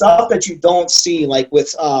stuff that you don't see, like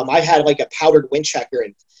with I had like a powdered wind checker,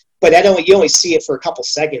 but you only see it for a couple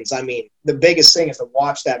seconds. The biggest thing is to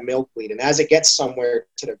watch that milkweed, and as it gets somewhere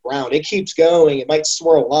to the ground, it keeps going. It might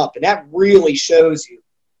swirl up, and that really shows you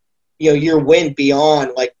your wind beyond,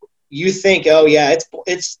 like, you think, oh yeah,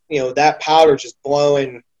 it's that powder just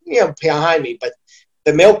blowing, behind me. But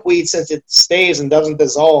the milkweed, since it stays and doesn't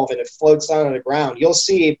dissolve and it floats down on the ground, you'll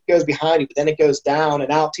see it goes behind you, but then it goes down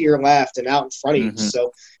and out to your left and out in front of you.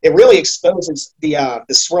 So it really exposes the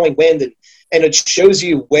swirling wind, and it shows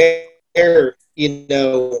you where,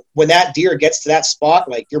 when that deer gets to that spot,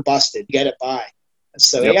 like, you're busted, get it by.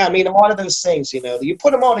 So, yeah, a lot of those things, you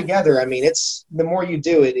put them all together. It's the more you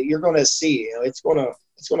do it, you're going to see, it's going to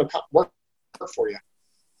work for you.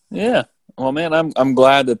 Yeah. Well, man, I'm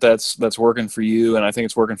glad that's working for you, and I think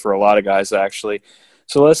it's working for a lot of guys, actually.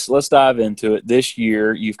 So let's dive into it. This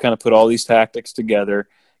year, you've kind of put all these tactics together.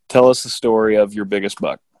 Tell us the story of your biggest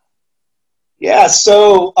buck. Yeah.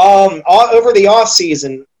 So over the off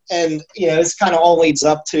season, and this kind of all leads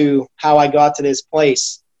up to how I got to this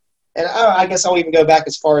place. And I guess I'll even go back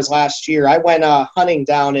as far as last year. I went hunting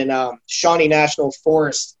down in Shawnee National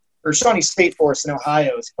Forest, or Shawnee State Forest in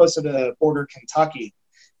Ohio. It's closer to the border of Kentucky.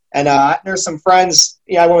 And there's some friends.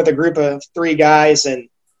 I went with a group of 3 guys, and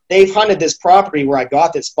they've hunted this property where I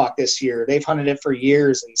got this buck this year. They've hunted it for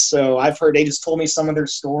years, and so I've heard, they just told me some of their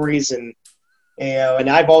stories, and and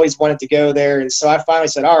I've always wanted to go there. And so I finally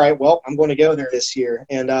said, all right, well, I'm going to go there this year.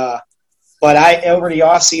 And but over the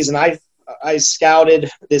off season, I scouted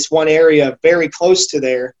this one area very close to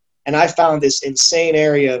there, and I found this insane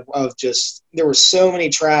area of just, there were so many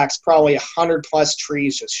tracks, probably 100+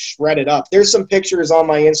 trees just shredded up. There's some pictures on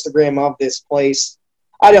my Instagram of this place.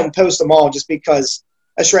 I don't post them all just because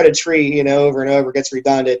a shredded tree, over and over gets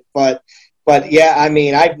redundant. But yeah,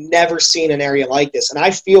 I've never seen an area like this. And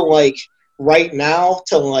I feel like right now,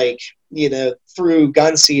 to through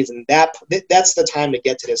gun season, that's the time to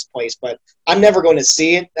get to this place. But I'm never going to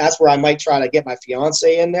see it. That's where I might try to get my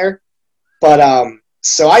fiance in there. But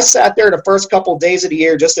so I sat there the first couple of days of the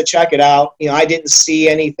year just to check it out. I didn't see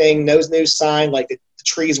anything, no new sign, like the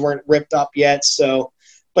trees weren't ripped up yet. So,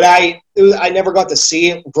 but I never got to see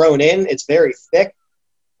it grown in. It's very thick.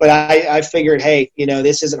 But I figured, hey,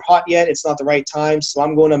 this isn't hot yet. It's not the right time, so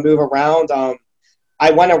I'm going to move around. I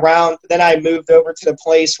went around, then I moved over to the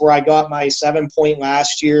place where I got my 7-point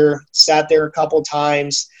last year, sat there a couple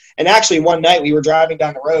times. And actually one night we were driving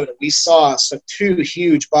down the road and we saw 2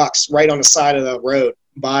 huge bucks right on the side of the road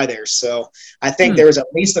by there. So I think there was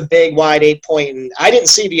at least a big wide 8-point, and I didn't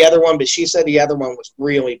see the other one, but she said the other one was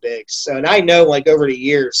really big. So, and I know, like, over the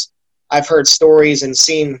years, I've heard stories and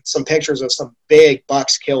seen some pictures of some big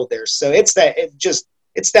bucks killed there. So it's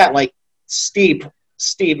that like steep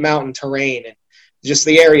mountain terrain, and just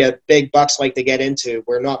the area big bucks like to get into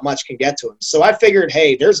where not much can get to them. So I figured,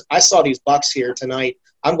 hey, I saw these bucks here tonight.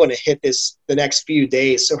 I'm going to hit this the next few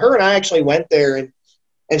days. So her and I actually went there, and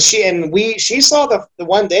she saw the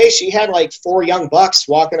one day she had like 4 young bucks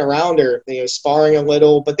walking around her, sparring a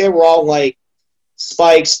little, but they were all like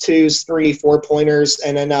spikes, 2s, 3, 4-pointers.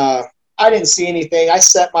 And then I didn't see anything. I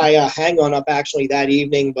set my hang-on up actually that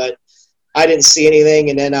evening, but I didn't see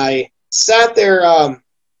anything. And then I sat there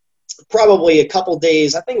probably a couple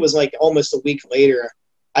days. I think it was like almost a week later,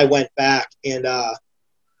 I went back, and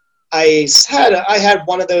I had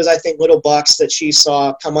one of those, I think, little bucks that she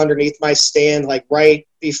saw come underneath my stand, like right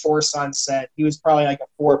before sunset. He was probably like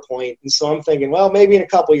a 4-point. And so I'm thinking, well, maybe in a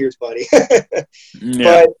couple years, buddy.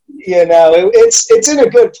 Yeah. But, it's in a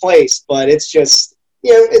good place, but it's just,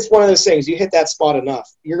 it's one of those things. You hit that spot enough,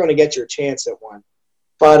 you're going to get your chance at one.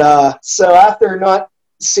 But so after not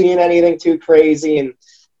seeing anything too crazy, and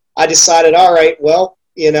I decided, all right, well,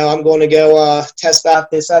 I'm going to go test out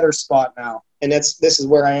this other spot now. And this is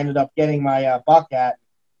where I ended up getting my buck at.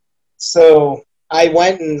 So I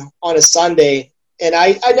went on a Sunday, and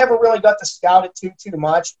I never really got to scout it too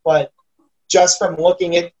much, but just from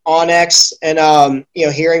looking at Onyx and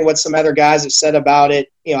hearing what some other guys have said about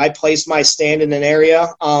it, I placed my stand in an area.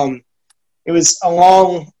 It was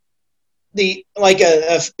along the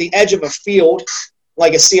edge of a field,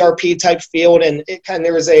 like a CRP type field, and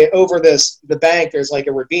there was over the bank there's like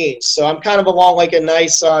a ravine. So I'm kind of along like a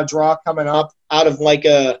nice draw coming up out of like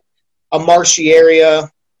a marshy area,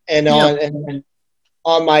 and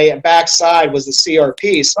on my back side was the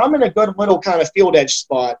CRP. So I'm in a good little kind of field edge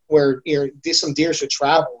spot where some deer should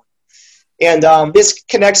travel. And this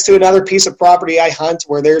connects to another piece of property I hunt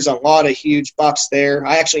where there's a lot of huge bucks there.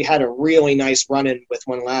 I actually had a really nice run-in with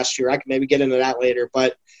one last year. I can maybe get into that later,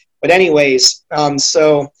 But anyways,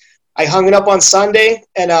 so I hung it up on Sunday,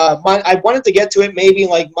 and I wanted to get to it maybe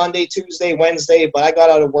like Monday, Tuesday, Wednesday, but I got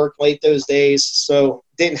out of work late those days, so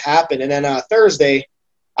it didn't happen. And then Thursday,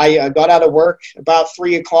 I got out of work about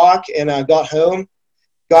 3 o'clock, and got home,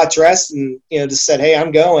 got dressed, and just said, hey,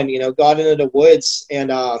 I'm going. Got into the woods,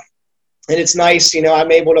 and it's nice.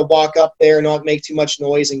 I'm able to walk up there and not make too much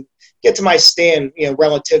noise and get to my stand,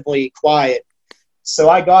 relatively quiet. So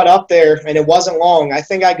I got up there, and it wasn't long. I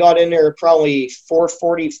think I got in there probably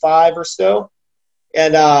 4:45 or so,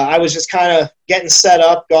 and I was just kind of getting set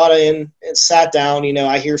up, got in, and sat down.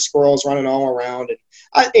 I hear squirrels running all around,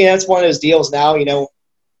 and it's one of those deals now.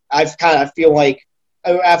 I feel like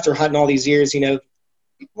after hunting all these years,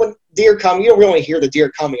 when deer come, you don't really hear the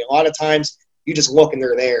deer coming. A lot of times, you just look and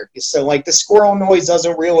they're there. So like the squirrel noise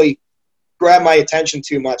doesn't really grab my attention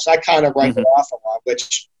too much. I kind of write it off a lot,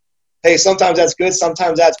 which. Hey, sometimes that's good,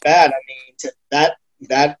 sometimes that's bad. I mean,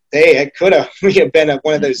 that day, it could have been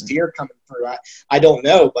one of those deer coming through. I don't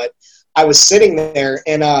know, but I was sitting there,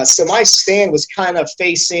 and so my stand was kind of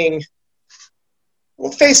facing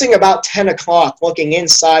about 10 o'clock, looking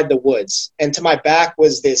inside the woods, and to my back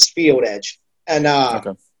was this field edge. And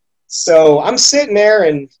So I'm sitting there,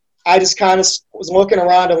 and I just kind of was looking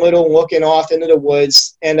around a little, looking off into the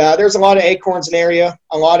woods, and there's a lot of acorns in the area,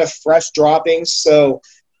 a lot of fresh droppings, so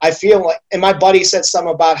I feel like, and my buddy said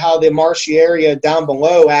something about how the marshy area down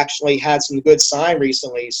below actually had some good sign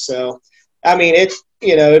recently. So, I mean,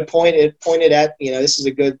 it pointed at, this is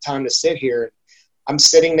a good time to sit here. I'm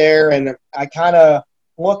sitting there, and I kind of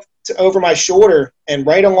looked over my shoulder, and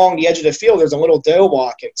right along the edge of the field, there's a little doe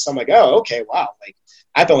walking. So I'm like, oh, okay, wow. Like,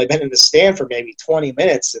 I've only been in the stand for maybe 20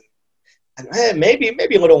 minutes and maybe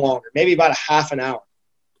a little longer, maybe about a half an hour.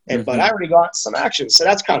 But I already got some action, so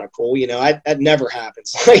that's kind of cool. That never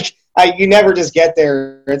happens. Like, you never just get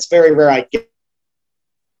there. It's very rare I get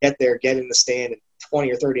there, get in the stand, in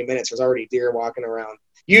 20 or 30 minutes, there's already deer walking around.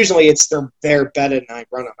 Usually they're there bedded, and I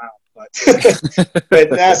run them out.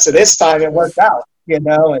 But so this time it worked out,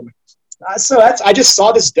 And so I just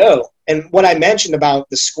saw this doe. And what I mentioned about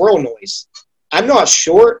the squirrel noise, I'm not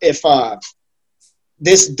sure if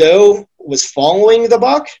this doe was following the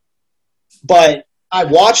buck, but I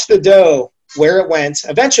watched the doe where it went.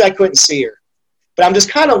 Eventually, I couldn't see her. But I'm just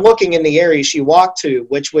kind of looking in the area she walked to,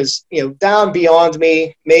 which was, down beyond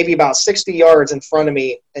me, maybe about 60 yards in front of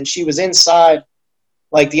me. And she was inside,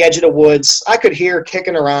 like, the edge of the woods. I could hear her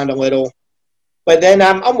kicking around a little. But then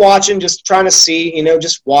I'm watching, just trying to see,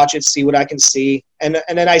 just watch it, see what I can see. And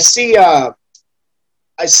then I see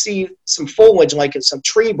some foliage, like some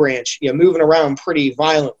tree branch, moving around pretty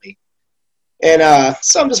violently. And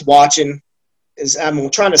so I'm just watching. I'm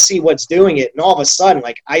trying to see what's doing it, and all of a sudden,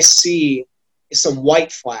 like, I see some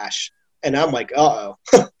white flash, and I'm like, uh-oh.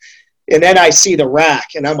 And then I see the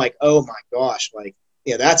rack, and I'm like, oh my gosh, like,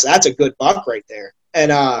 that's a good buck right there.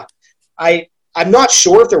 And I'm not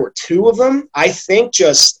sure if there were two of them. I think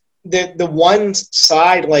just the one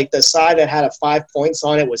side, like the side that had a 5 points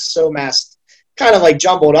on it, was so masked, kind of like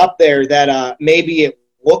jumbled up there, that maybe it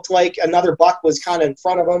looked like another buck was kind of in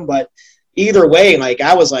front of him. But either way, like,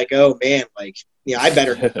 I was like, oh man, like, I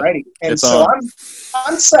better get ready. And so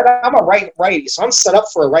I'm set up. I'm a righty, so I'm set up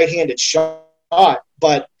for a right-handed shot.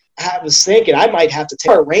 But I was thinking I might have to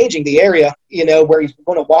start arranging the area, where he's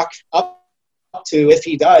going to walk up to, if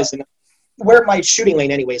he does, and where my shooting lane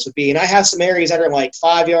anyways would be. And I have some areas that are like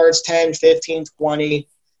 5 yards, 10, 15, 20.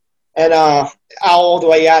 and all the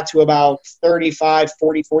way out to about 35,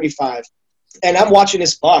 40, 45. And I'm watching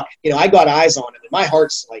this buck. You know, I got eyes on him, and my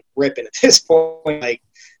heart's like ripping at this point. Like,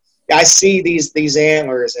 I see these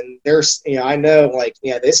antlers, and there's, you know, I know, like,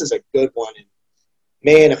 yeah, this is a good one. And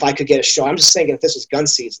man, if I could get a shot, I'm just thinking if this was gun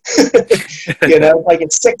season, you know, like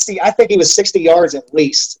it's 60. I think he was 60 yards at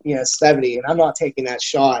least, you know, 70, and I'm not taking that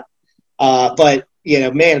shot. But you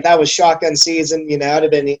know, man, if that was shotgun season, you know,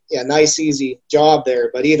 it'd have been a nice, easy job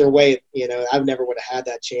there. But either way, you know, I never would have had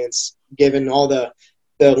that chance. Given all the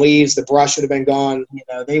leaves, the brush would have been gone. You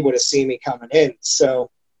know, they would have seen me coming in.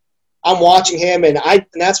 So I'm watching him, and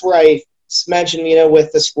that's where I mentioned, you know,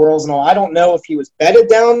 with the squirrels and all. I don't know if he was bedded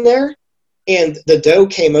down there, and the doe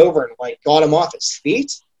came over and like got him off his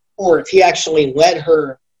feet, or if he actually led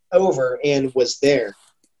her over and was there.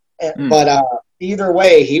 But either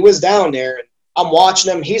way, he was down there, and I'm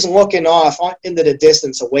watching him. He's looking off into the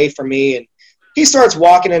distance away from me, and he starts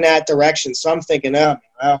walking in that direction. So I'm thinking, oh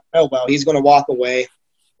well, he's going to walk away.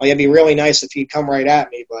 Well, it'd be really nice if he'd come right at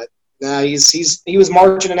me, but no, he was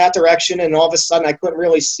marching in that direction, and all of a sudden I couldn't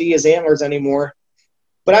really see his antlers anymore.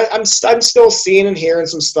 But I'm still seeing and hearing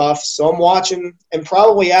some stuff, so I'm watching, and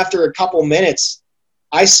probably after a couple minutes,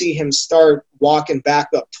 I see him start walking back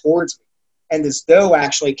up towards me, and this doe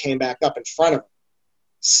actually came back up in front of him.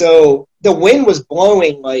 So the wind was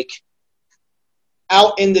blowing like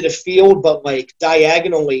out into the field, but like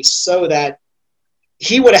diagonally, so that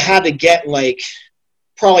he would have had to get like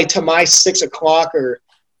probably to my 6 o'clock or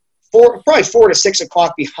probably 4 to 6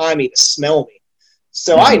 o'clock behind me to smell me.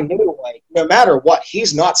 So I knew, like, no matter what,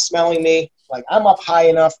 he's not smelling me. Like, I'm up high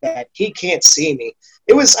enough that he can't see me.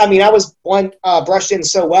 It was, I mean, I was brushed in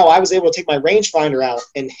so well, I was able to take my rangefinder out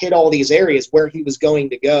and hit all these areas where he was going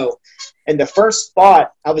to go. And the first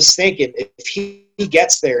spot, I was thinking, if he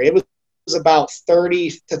gets there, it was about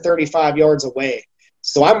 30 to 35 yards away.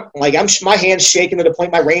 So my hand's shaking to the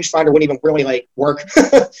point my rangefinder wouldn't even really like work.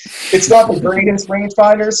 It's not the greatest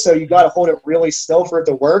rangefinder, so you got to hold it really still for it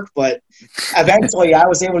to work. But eventually I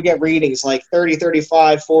was able to get readings like 30,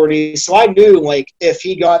 35, 40. So I knew like if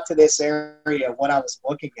he got to this area, what I was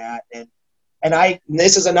looking at. And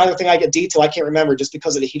this is another thing I get detail. I can't remember just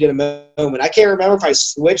because of the heat of the moment. I can't remember if I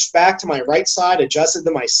switched back to my right side, adjusted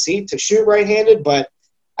to my seat to shoot right-handed, but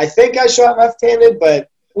I think I shot left-handed, but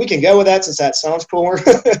we can go with that since that sounds cooler.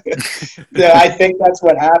 Yeah, I think that's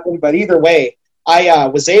what happened. But either way, I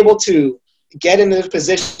was able to get into the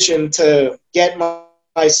position to get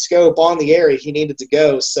my scope on the area he needed to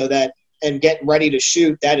go, so that, and get ready to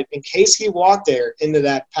shoot, that in case he walked there into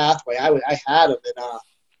that pathway, I had him.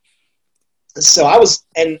 And so I was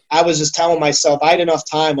just telling myself I had enough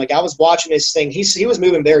time. Like, I was watching this thing. He was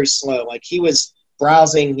moving very slow. Like, he was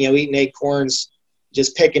browsing, you know, eating acorns,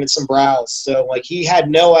 just picking at some browse. So, like, he had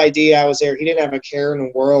no idea I was there. He didn't have a care in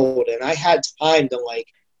the world. And I had time to, like,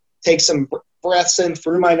 take some breaths in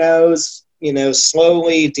through my nose, you know,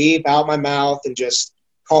 slowly, deep out my mouth, and just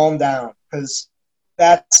calm down. Because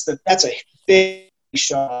that's a big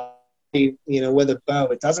shot, you know, with a bow.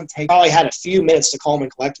 It doesn't take – probably had a few minutes to calm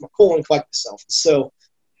and collect myself. So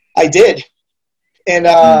I did.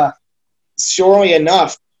 And surely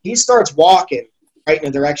enough, he starts walking right in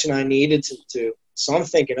the direction I needed to. So I'm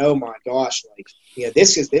thinking, oh my gosh, like, yeah,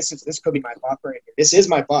 this could be my buck right here. This is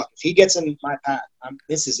my buck. If he gets in my path,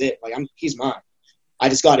 this is it. Like, he's mine. I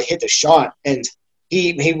just got to hit the shot. And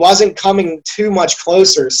he wasn't coming too much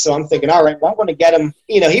closer. So I'm thinking, all right, well, I'm going to get him.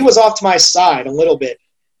 You know, he was off to my side a little bit,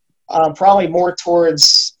 probably more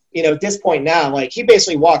towards, you know, at this point now, like, he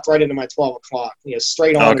basically walked right into my 12 o'clock, you know,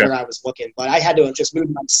 straight on where I was looking. But I had to just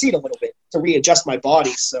move my seat a little bit to readjust my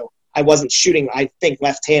body. So I wasn't shooting, I think,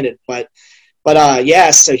 left-handed, But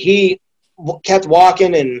yeah, so he kept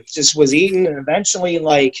walking and just was eating. And eventually,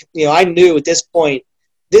 like, you know, I knew at this point,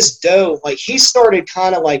 this doe, like, he started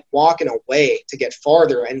kind of like walking away to get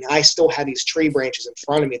farther. And I still had these tree branches in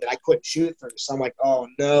front of me that I couldn't shoot through. So I'm like, oh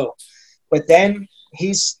no. But then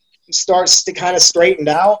he starts to kind of straighten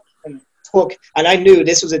out and I knew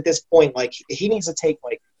this was at this point, like, he needs to take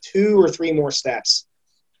like 2 or 3 more steps.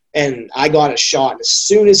 And I got a shot. And as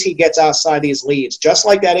soon as he gets outside these leaves, just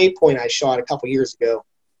like that 8-point I shot a couple years ago,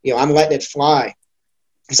 you know, I'm letting it fly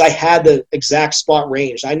because I had the exact spot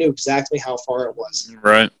range. I knew exactly how far it was.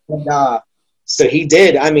 Right. And so he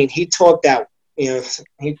did. I mean, he took that, you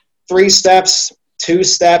know, 3 steps, 2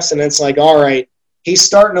 steps, and it's like, all right, he's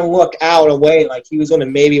starting to look out away, like he was going to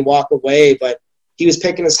maybe walk away, but he was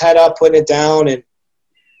picking his head up, putting it down, and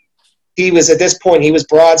he was, at this point, he was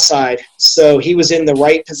broadside, so he was in the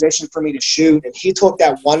right position for me to shoot, and he took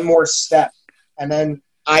that 1 more step, and then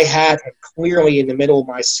I had him clearly in the middle of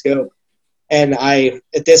my scope. And I,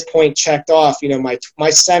 at this point, checked off, my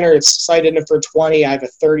center is sighted in for 20. I have a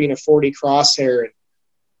 30 and a 40 crosshair. And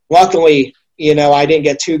luckily, I didn't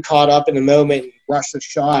get too caught up in the moment and rush the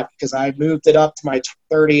shot because I moved it up to my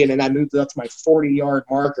 30 and then I moved it up to my 40-yard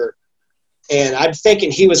marker. And I'm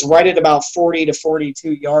thinking he was right at about 40 to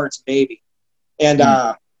 42 yards, maybe. And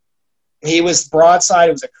he was broadside.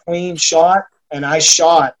 It was a clean shot, and I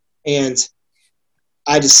shot. And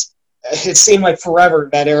it seemed like forever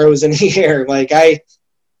that arrow was in the air.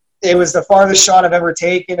 It was the farthest shot I've ever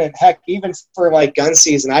taken. And heck, even for gun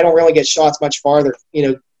season, I don't really get shots much farther,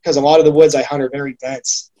 because a lot of the woods I hunt are very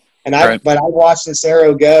dense. And but I watched this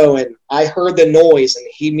arrow go, and I heard the noise, and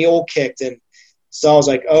he mule kicked, and so I was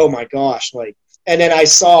like, oh my gosh, and then I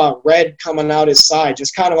saw red coming out his side,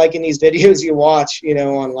 just kind of like in these videos you watch,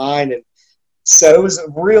 online, and so it was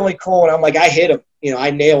really cool. And I'm like, I hit him,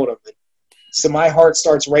 I nailed him. And so my heart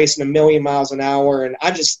starts racing a million miles an hour, and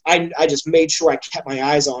I just made sure I kept my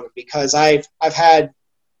eyes on him because I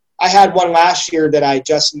had one last year that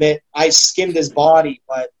I skimmed his body,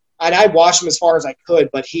 and I watched him as far as I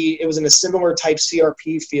could, but it was in a similar type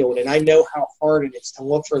CRP field, and I know how hard it is to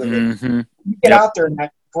look for them. Mm-hmm. You get out there, and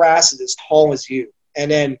that grass is as tall as you.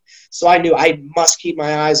 And then, so I knew I must keep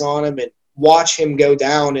my eyes on him and watch him go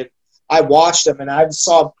down. And I watched him, and I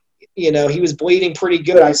saw, he was bleeding pretty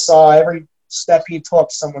good. I saw every step he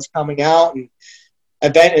took, someone's coming out, and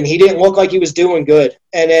he didn't look like he was doing good.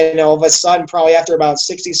 And then all of a sudden, probably after about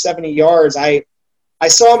 60, 70 yards, I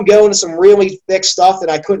saw him go into some really thick stuff that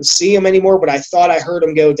I couldn't see him anymore, but I thought I heard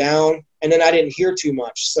him go down, and then I didn't hear too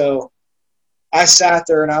much. So I sat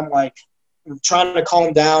there, and I'm trying to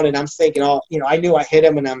calm down, and I'm thinking, I knew I hit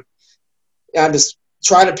him, and I'm just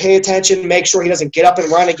trying to pay attention, make sure he doesn't get up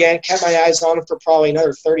and run again. Kept my eyes on him for probably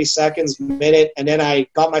another 30 seconds, minute, and then I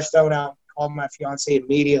got my phone out, called my fiance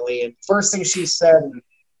immediately, and first thing she said, and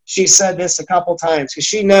she said this a couple times, because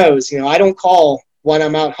she knows, I don't call when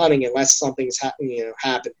I'm out hunting unless something's happened,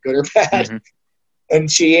 good or bad. Mm-hmm.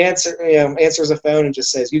 And she answers the phone and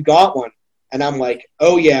just says, "You got one?" And I'm like,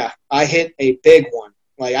 "Oh yeah, I hit a big one.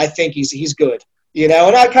 I think he's good." And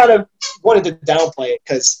I kind of wanted to downplay it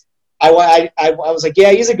because I was like,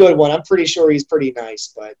 "Yeah, he's a good one. I'm pretty sure he's pretty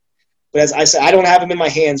nice." But as I said, I don't have him in my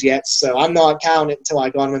hands yet, so I'm not counting it until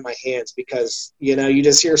I got him in my hands because, you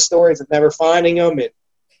just hear stories of never finding them. And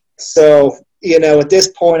so, at this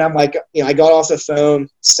point, I'm like, I got off the phone,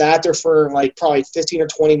 sat there for probably 15 or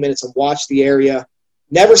 20 minutes and watched the area,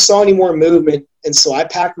 never saw any more movement. And so I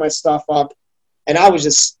packed my stuff up, and I was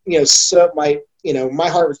just, my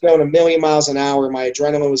heart was going a million miles an hour. My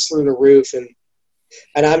adrenaline was through the roof. And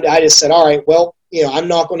I just said, all right, well, I'm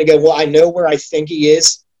not going to go, well, I know where I think he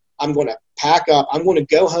is. I'm going to pack up. I'm going to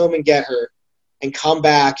go home and get her and come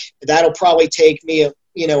back. That'll probably take me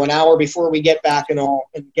an hour before we get back and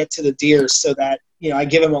get to the deer so that, I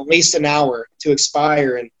give him at least an hour to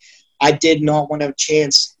expire. And I did not want to have a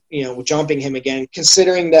chance, jumping him again,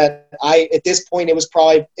 considering that at this point, it was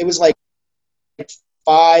like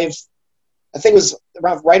 5, I think it was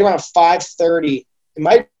right around 5:30. It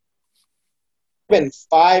might have been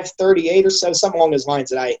 5:38 or so, something along those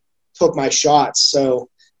lines that I took my shots. So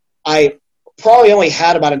I probably only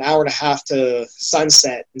had about an hour and a half to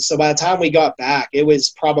sunset. And so by the time we got back, it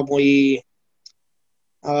was probably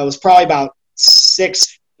about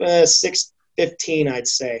 6:15, I'd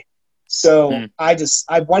say. So I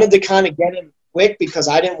wanted to kind of get in quick because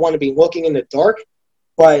I didn't want to be looking in the dark.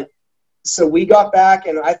 But so we got back,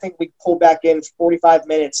 and I think we pulled back in 45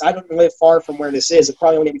 minutes. I don't live far from where this is. It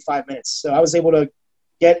probably only maybe 5 minutes. So I was able to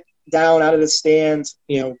get down out of the stand,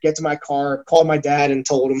 get to my car, called my dad and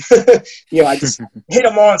told him, I just hit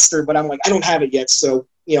a monster, but I'm like, I don't have it yet. So,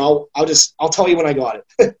 I'll tell you when I got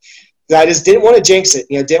it. I just didn't want to jinx it,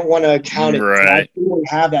 didn't want to count it. Right. I didn't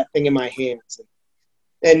have that thing in my hands.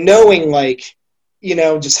 And knowing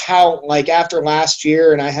just how, after last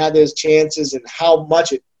year and I had those chances and how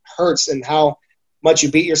much it hurts and how much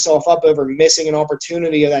you beat yourself up over missing an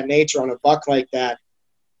opportunity of that nature on a buck like that.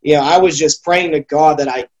 I was just praying to God that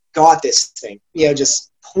I got this thing,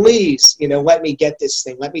 just please, let me get this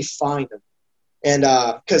thing. Let me find him. And,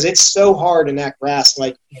 cause it's so hard in that grass.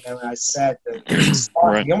 I said,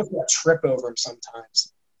 right. You almost got to trip over him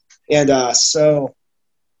sometimes. And, so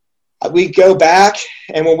we go back,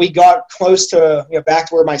 and when we got close to, back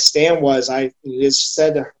to where my stand was, I just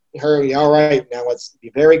said to her, all right, now let's be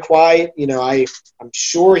very quiet. I'm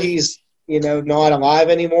sure he's, not alive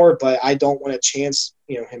anymore, but I don't want a chance,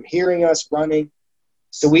 him hearing us running.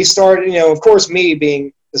 So we started, of course, me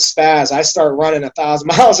being the spaz, I start running 1,000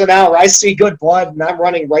 miles an hour. I see good blood, and I'm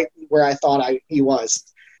running right where I thought he was,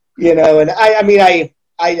 and I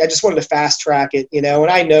I just wanted to fast track it, and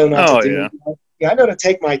I know not to do it. I know to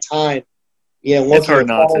take my time, looking it's hard at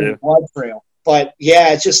not following to. the blood trail. But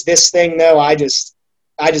yeah, it's just this thing though. I just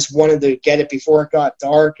wanted to get it before it got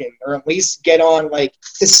dark, or at least get on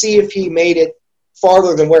to see if he made it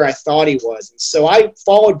farther than where I thought he was. And so I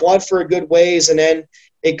followed blood for a good ways, and then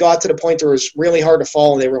it got to the point where it was really hard to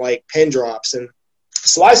follow. They were like pin drops, and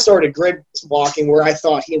so I started grid walking where I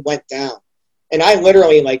thought he went down, and I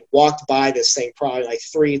literally walked by this thing probably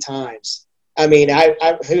 3 times. I mean,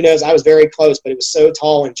 I who knows? I was very close, but it was so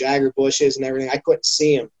tall and jagger bushes and everything, I couldn't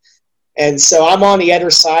see him. And so I'm on the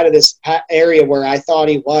other side of this area where I thought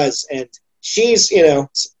he was, and she's,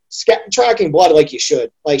 tracking blood like you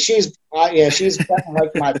should. She's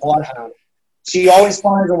like my bloodhound. She always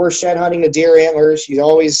finds when we're shed hunting the deer antlers. She's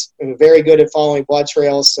always very good at following blood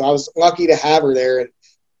trails. So I was lucky to have her there, and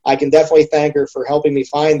I can definitely thank her for helping me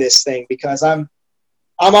find this thing, because I'm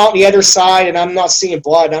out the other side and I'm not seeing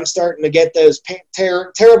blood. And I'm starting to get those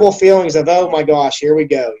terrible feelings of, oh my gosh, here we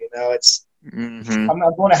go. I'm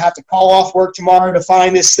not going to have to call off work tomorrow to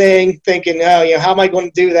find this thing, thinking, how am I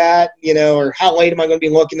going to do that? Or how late am I going to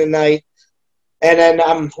be looking tonight? And then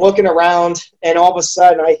I'm looking around, and all of a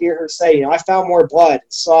sudden I hear her say, I found more blood.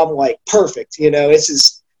 So I'm like, perfect. This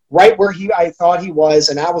is right where I thought he was.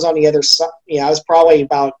 And I was on the other side. I was probably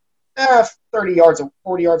about 30 yards or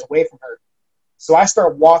 40 yards away from her. So I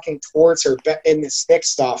start walking towards her in this thick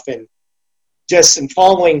stuff, and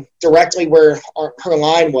following directly where her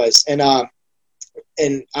line was. And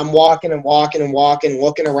I'm walking and walking and walking,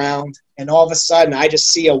 looking around. And all of a sudden I just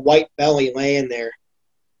see a white belly laying there.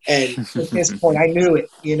 And at this point I knew it,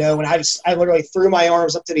 and I literally threw my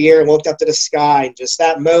arms up to the air and looked up to the sky. And just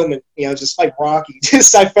that moment, just like Rocky,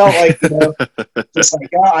 I felt like, just like,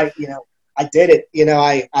 I did it.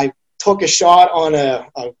 I took a shot on a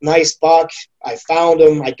nice buck. I found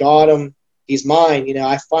him. I got him. He's mine.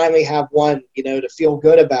 I finally have one, to feel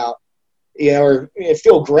good about, or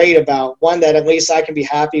feel great about, one that at least I can be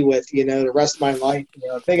happy with, the rest of my life.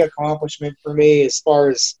 A big accomplishment for me as far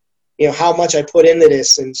as, how much I put into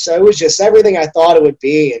this. And so it was just everything I thought it would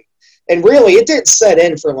be. And really it didn't set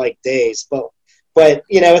in for days, but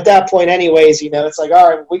at that point anyways, it's like, all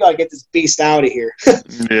right, we got to get this beast out of here. Yeah.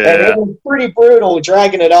 And it was pretty brutal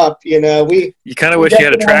dragging it up. You kind of wish you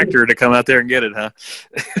had a tractor to come out there and get it, huh?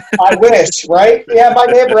 I wish, right? Yeah, my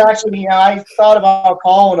neighbor actually, I thought about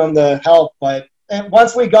calling him to help, but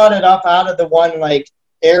once we got it up out of the one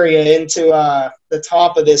area into the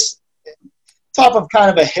top of kind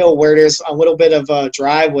of a hill where there's a little bit of a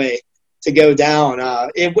driveway to go down,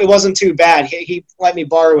 it wasn't too bad. He let me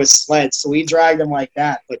borrow his sled, so we dragged him like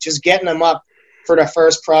that. But just getting him up for the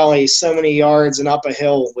first probably so many yards and up a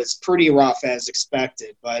hill was pretty rough as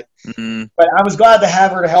expected. But I was glad to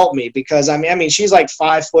have her to help me, because I mean she's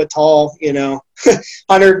 5 foot tall,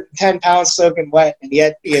 110 pounds soaking wet, and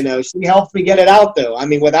yet she helped me get it out though. I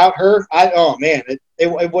mean, without her,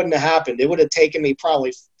 it wouldn't have happened. It would have taken me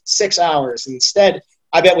probably 6 hours. Instead,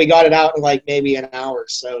 I bet we got it out in maybe an hour or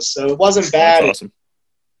so. So it wasn't bad. That's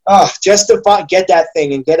awesome. Just to get that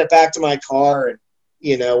thing and get it back to my car, and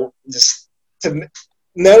just to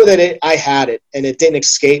know that I had it and it didn't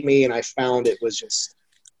escape me and I found it was just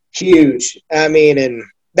huge. I mean, and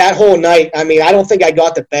that whole night, I mean, I don't think I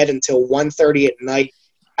got to bed until 1:30 at night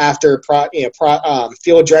after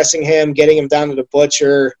field dressing him, getting him down to the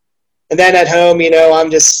butcher. And then at home,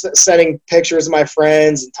 I'm just sending pictures of my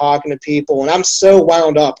friends and talking to people, and I'm so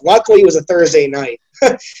wound up. Luckily, it was a Thursday night,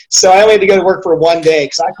 so I only had to go to work for one day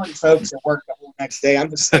because I couldn't focus at work the whole next day. I'm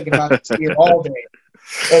just thinking about this here all day.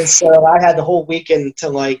 And so I had the whole weekend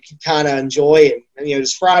to kind of enjoy it. And,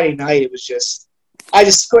 just Friday night, it was just, I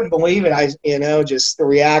just couldn't believe it. Just the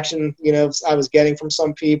reaction, I was getting from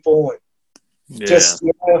some people, and just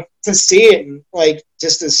to see it, and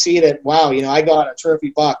just to see that, wow, I got a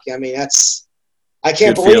trophy buck. I mean, I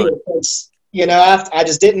can't believe it. It's, I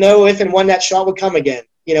just didn't know if and when that shot would come again.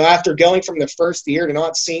 After going from the first year to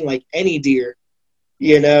not seeing any deer,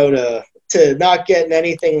 to not getting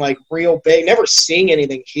anything real big, never seeing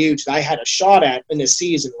anything huge that I had a shot at in the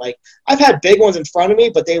season. I've had big ones in front of me,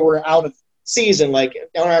 but they were out of season. On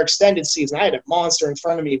our extended season, I had a monster in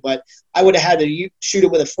front of me, but I would have had to shoot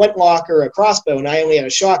it with a flintlock or a crossbow, and I only had a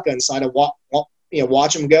shotgun, so I had to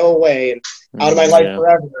watch them go away and out of my life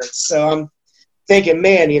forever. And so I'm thinking,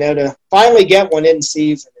 man, to finally get one in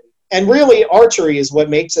season. And really, archery is what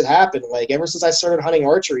makes it happen. Ever since I started hunting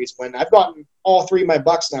archery is when I've gotten all 3 of my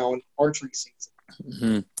bucks now in archery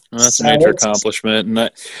season. Well, that's a major accomplishment,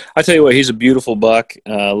 and I tell you what, he's a beautiful buck.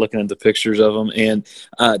 Looking at the pictures of him, and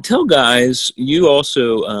tell guys, you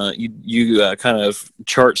also you kind of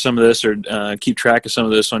chart some of this or keep track of some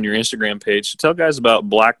of this on your Instagram page. So tell guys about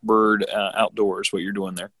Blackbird Outdoors, what you're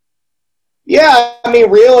doing there. Yeah, I mean,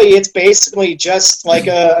 really, it's basically just like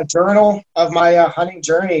a journal of my hunting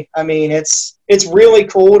journey. I mean, it's really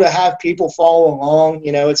cool to have people follow along.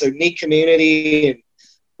 You know, it's a neat community, and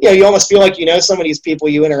you almost feel like you know some of these people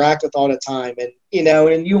you interact with all the time, and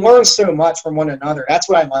and you learn so much from one another. That's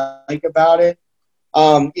what I like about it.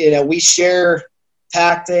 We share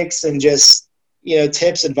tactics and just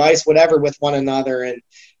tips, advice, whatever with one another, and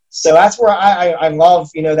so that's where I love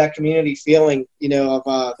that community feeling of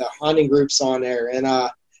the hunting groups on there, and I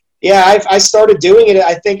started doing it.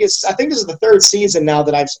 I think this is the third season now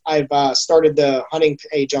that I've started the hunting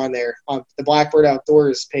page on there, on the Blackbird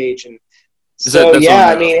Outdoors page. And so that's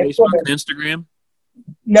on Facebook and Instagram?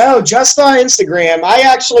 No, just on Instagram. I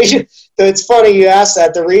actually, it's funny you asked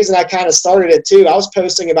that. The reason I kind of started it too, I was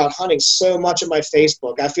posting about hunting so much on my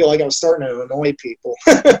Facebook. I feel like I was starting to annoy people.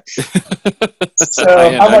 So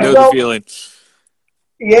I know the feeling.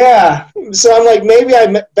 Yeah. So I'm like, maybe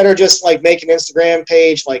I better just like make an Instagram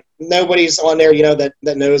page. Like nobody's on there, that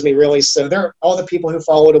knows me really. So all the people who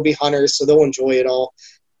follow it will be hunters, so they'll enjoy it all.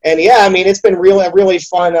 And yeah, I mean, it's been a really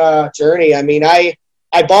fun journey. I mean, I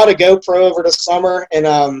bought a GoPro over the summer, and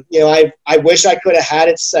I wish I could have had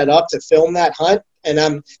it set up to film that hunt, and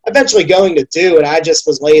I'm eventually going to do it. I just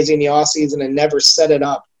was lazy in the off season and never set it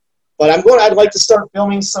up. But I'd like to start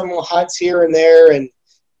filming some hunts here and there, and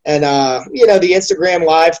the Instagram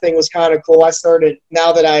Live thing was kind of cool. I started,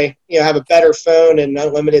 now that I have a better phone and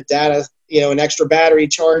unlimited data, an extra battery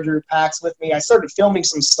charger packs with me, I started filming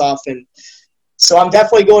some stuff, and so I'm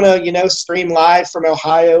definitely going to, stream live from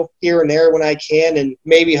Ohio here and there when I can, and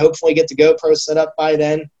maybe hopefully get the GoPro set up by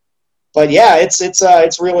then. But yeah,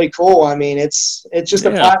 it's really cool. I mean, it's just a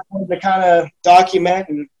platform to kind of document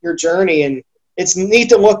your journey, and it's neat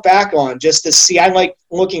to look back on, just to see. I like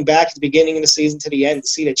looking back at the beginning of the season to the end to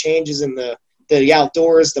see the changes in the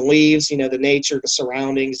outdoors, the leaves, the nature, the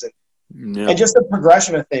surroundings, and just the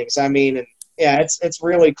progression of things. I mean, and yeah, it's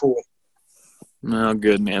really cool. Oh,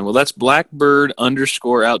 good, man. Well, that's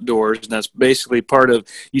Blackbird_Outdoors, and that's basically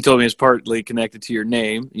you told me it's partly connected to your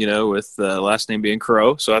name, with last name being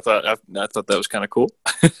Crow. So I thought that was kind of cool.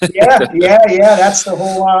 Yeah. That's the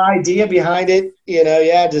whole idea behind it.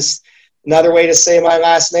 Just another way to say my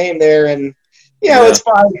last name there. And, it's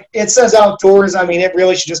fine. It says outdoors. I mean, it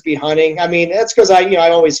really should just be hunting. I mean, that's because I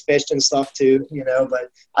always fished and stuff too, but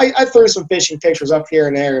I threw some fishing pictures up here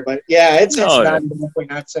and there. But yeah, it's definitely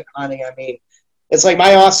not hunting. I mean, it's like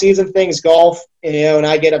my off-season thing is golf, and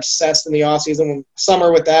I get obsessed in the off-season,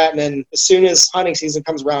 summer with that, and then as soon as hunting season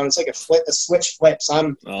comes around, it's like a switch flips.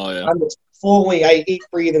 I'm just fully, I eat,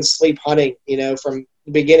 breathe, and sleep hunting, from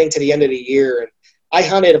the beginning to the end of the year. And I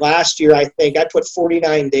hunted last year, I think. I put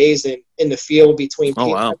 49 days in the field between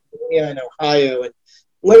Pennsylvania and Ohio, and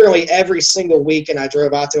literally every single weekend I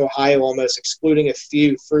drove out to Ohio almost, excluding a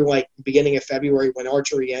few, through like the beginning of February when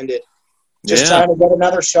archery ended. Just trying to get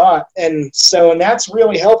another shot. And that's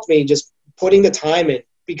really helped me, just putting the time in,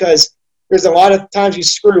 because there's a lot of times you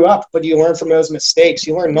screw up, but you learn from those mistakes.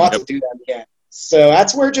 You learn not to do that again. So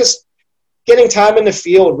that's where just getting time in the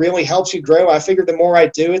field really helps you grow. I figured the more I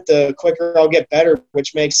do it, the quicker I'll get better,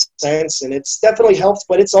 which makes sense. And it's definitely helped,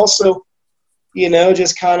 but it's also,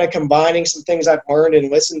 just kind of combining some things I've learned and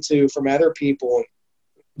listened to from other people.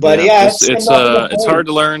 But it's hard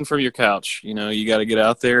to learn from your couch. You got to get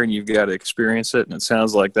out there and you've got to experience it. And it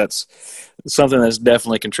sounds like that's something that's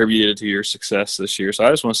definitely contributed to your success this year. So I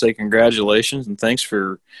just want to say congratulations and thanks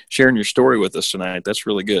for sharing your story with us tonight. That's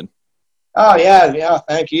really good. Oh yeah.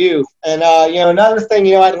 Thank you. And, another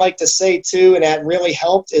thing, I'd like to say too, and that really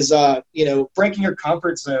helped is, breaking your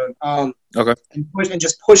comfort zone. Okay. And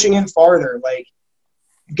just pushing in farther. Like,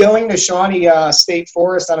 going to Shawnee State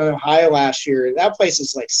Forest out in Ohio last year, that place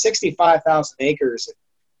is like 65,000 acres.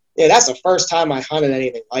 That's the first time I hunted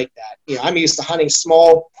anything like that. I'm used to hunting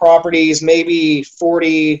small properties, maybe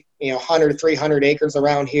 40, 100, 300 acres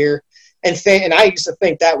around here. And I used to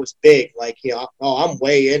think that was big. Like, I'm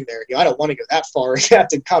way in there. I don't want to go that far. You have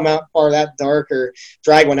to come out far that dark or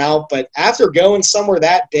drag one out. But after going somewhere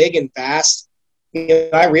that big and vast,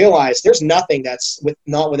 I realized there's nothing that's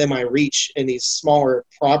not within my reach in these smaller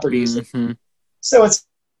properties. Mm-hmm. So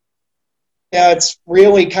it's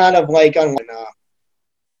really kind of like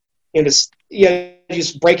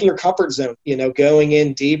just breaking your comfort zone. Going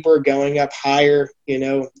in deeper, going up higher.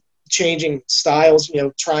 Changing styles.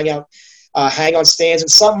 Trying out hang on stands,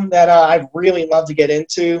 and something that I'd really love to get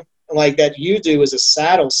into like that you do is a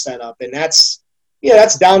saddle setup, and that's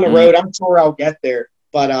down the road. I'm sure I'll get there,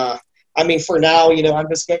 but I mean, for now, I'm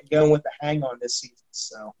just getting going with the hang-on this season.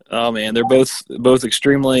 So. Oh man, they're both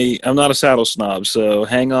extremely. I'm not a saddle snob, so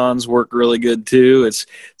hang-ons work really good too. It's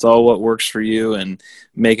all what works for you and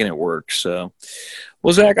making it work. So,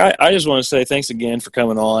 well, Zach, I just want to say thanks again for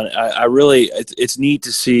coming on. I really, it's neat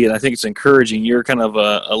to see, and I think it's encouraging. You're kind of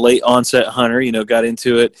a late onset hunter. Got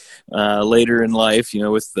into it later in life.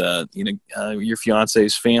 With your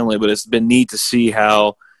fiance's family, but it's been neat to see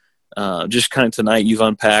how. Just kind of tonight you've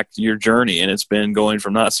unpacked your journey, and it's been going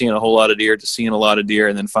from not seeing a whole lot of deer to seeing a lot of deer,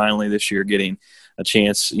 and then finally this year getting a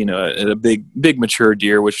chance, at a big mature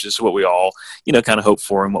deer, which is what we all, kind of hope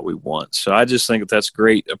for and what we want. So I just think that's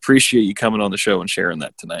great. Appreciate you coming on the show and sharing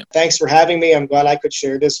that tonight. Thanks for having me. I'm glad I could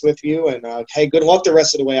share this with you, and hey, good luck the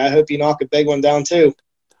rest of the way. I hope you knock a big one down too.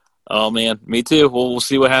 Oh man, me too. We'll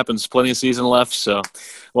see what happens. Plenty of season left. So,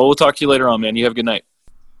 we'll talk to you later on, man. You have a good night.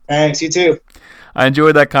 Thanks. You too. I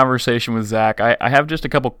enjoyed that conversation with Zach. I have just a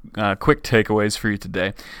couple quick takeaways for you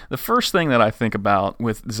today. The first thing that I think about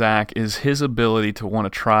with Zach is his ability to want to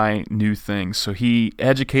try new things. So he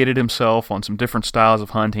educated himself on some different styles of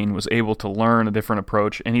hunting, was able to learn a different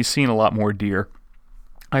approach, and he's seen a lot more deer.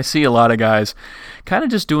 I see a lot of guys kind of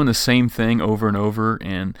just doing the same thing over and over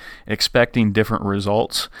and expecting different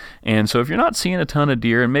results. And so if you're not seeing a ton of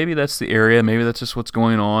deer, and maybe that's the area, maybe that's just what's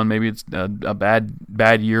going on, maybe it's a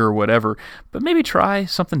bad year or whatever, but maybe try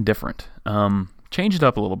something different. Change it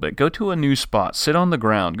up a little bit. Go to a new spot. Sit on the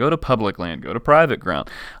ground. Go to public land. Go to private ground.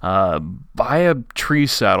 Buy a tree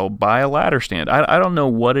saddle. Buy a ladder stand. I don't know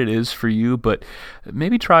what it is for you, but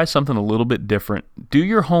maybe try something a little bit different. Do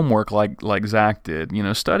your homework like Zach did.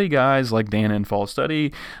 Study guys like Dan Infalt.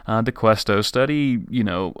 Study DeQuesto. Study,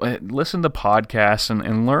 listen to podcasts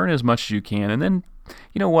and learn as much as you can. And then,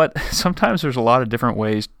 you know what? Sometimes there's a lot of different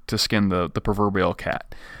ways to skin the proverbial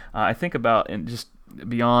cat. I think about, and just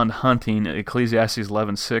beyond hunting, Ecclesiastes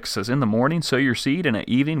 11:6 says, "In the morning sow your seed, and at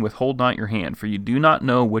evening withhold not your hand, for you do not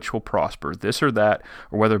know which will prosper, this or that,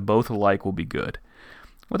 or whether both alike will be good."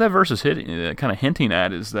 What that verse is kind of hinting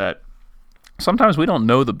at is that sometimes we don't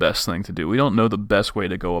know the best thing to do. We don't know the best way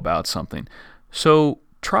to go about something. So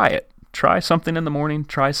try it. Try something in the morning,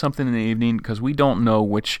 try something in the evening, because we don't know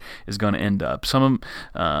which is going to end up.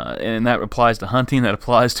 And that applies to hunting, that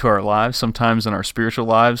applies to our lives. Sometimes in our spiritual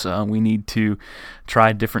lives, we need to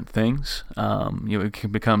try different things. It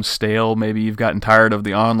can become stale. Maybe you've gotten tired of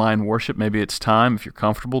the online worship. Maybe it's time, if you're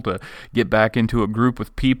comfortable, to get back into a group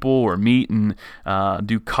with people or meet and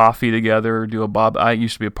do coffee together. I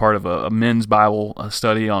used to be a part of a men's Bible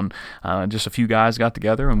study on just a few guys got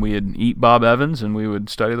together, and we'd eat Bob Evans and we would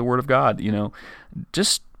study the Word of God.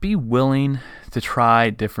 Just be willing to try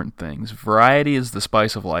different things. Variety is the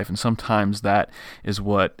spice of life, and sometimes that is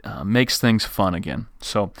what makes things fun again.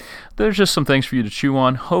 So there's just some things for you to chew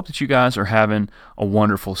on. Hope that you guys are having a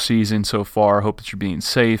wonderful season so far. Hope that you're being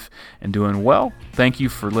safe and doing well. Thank you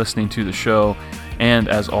for listening to the show, and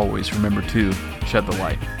as always, remember to shed the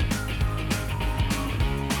light.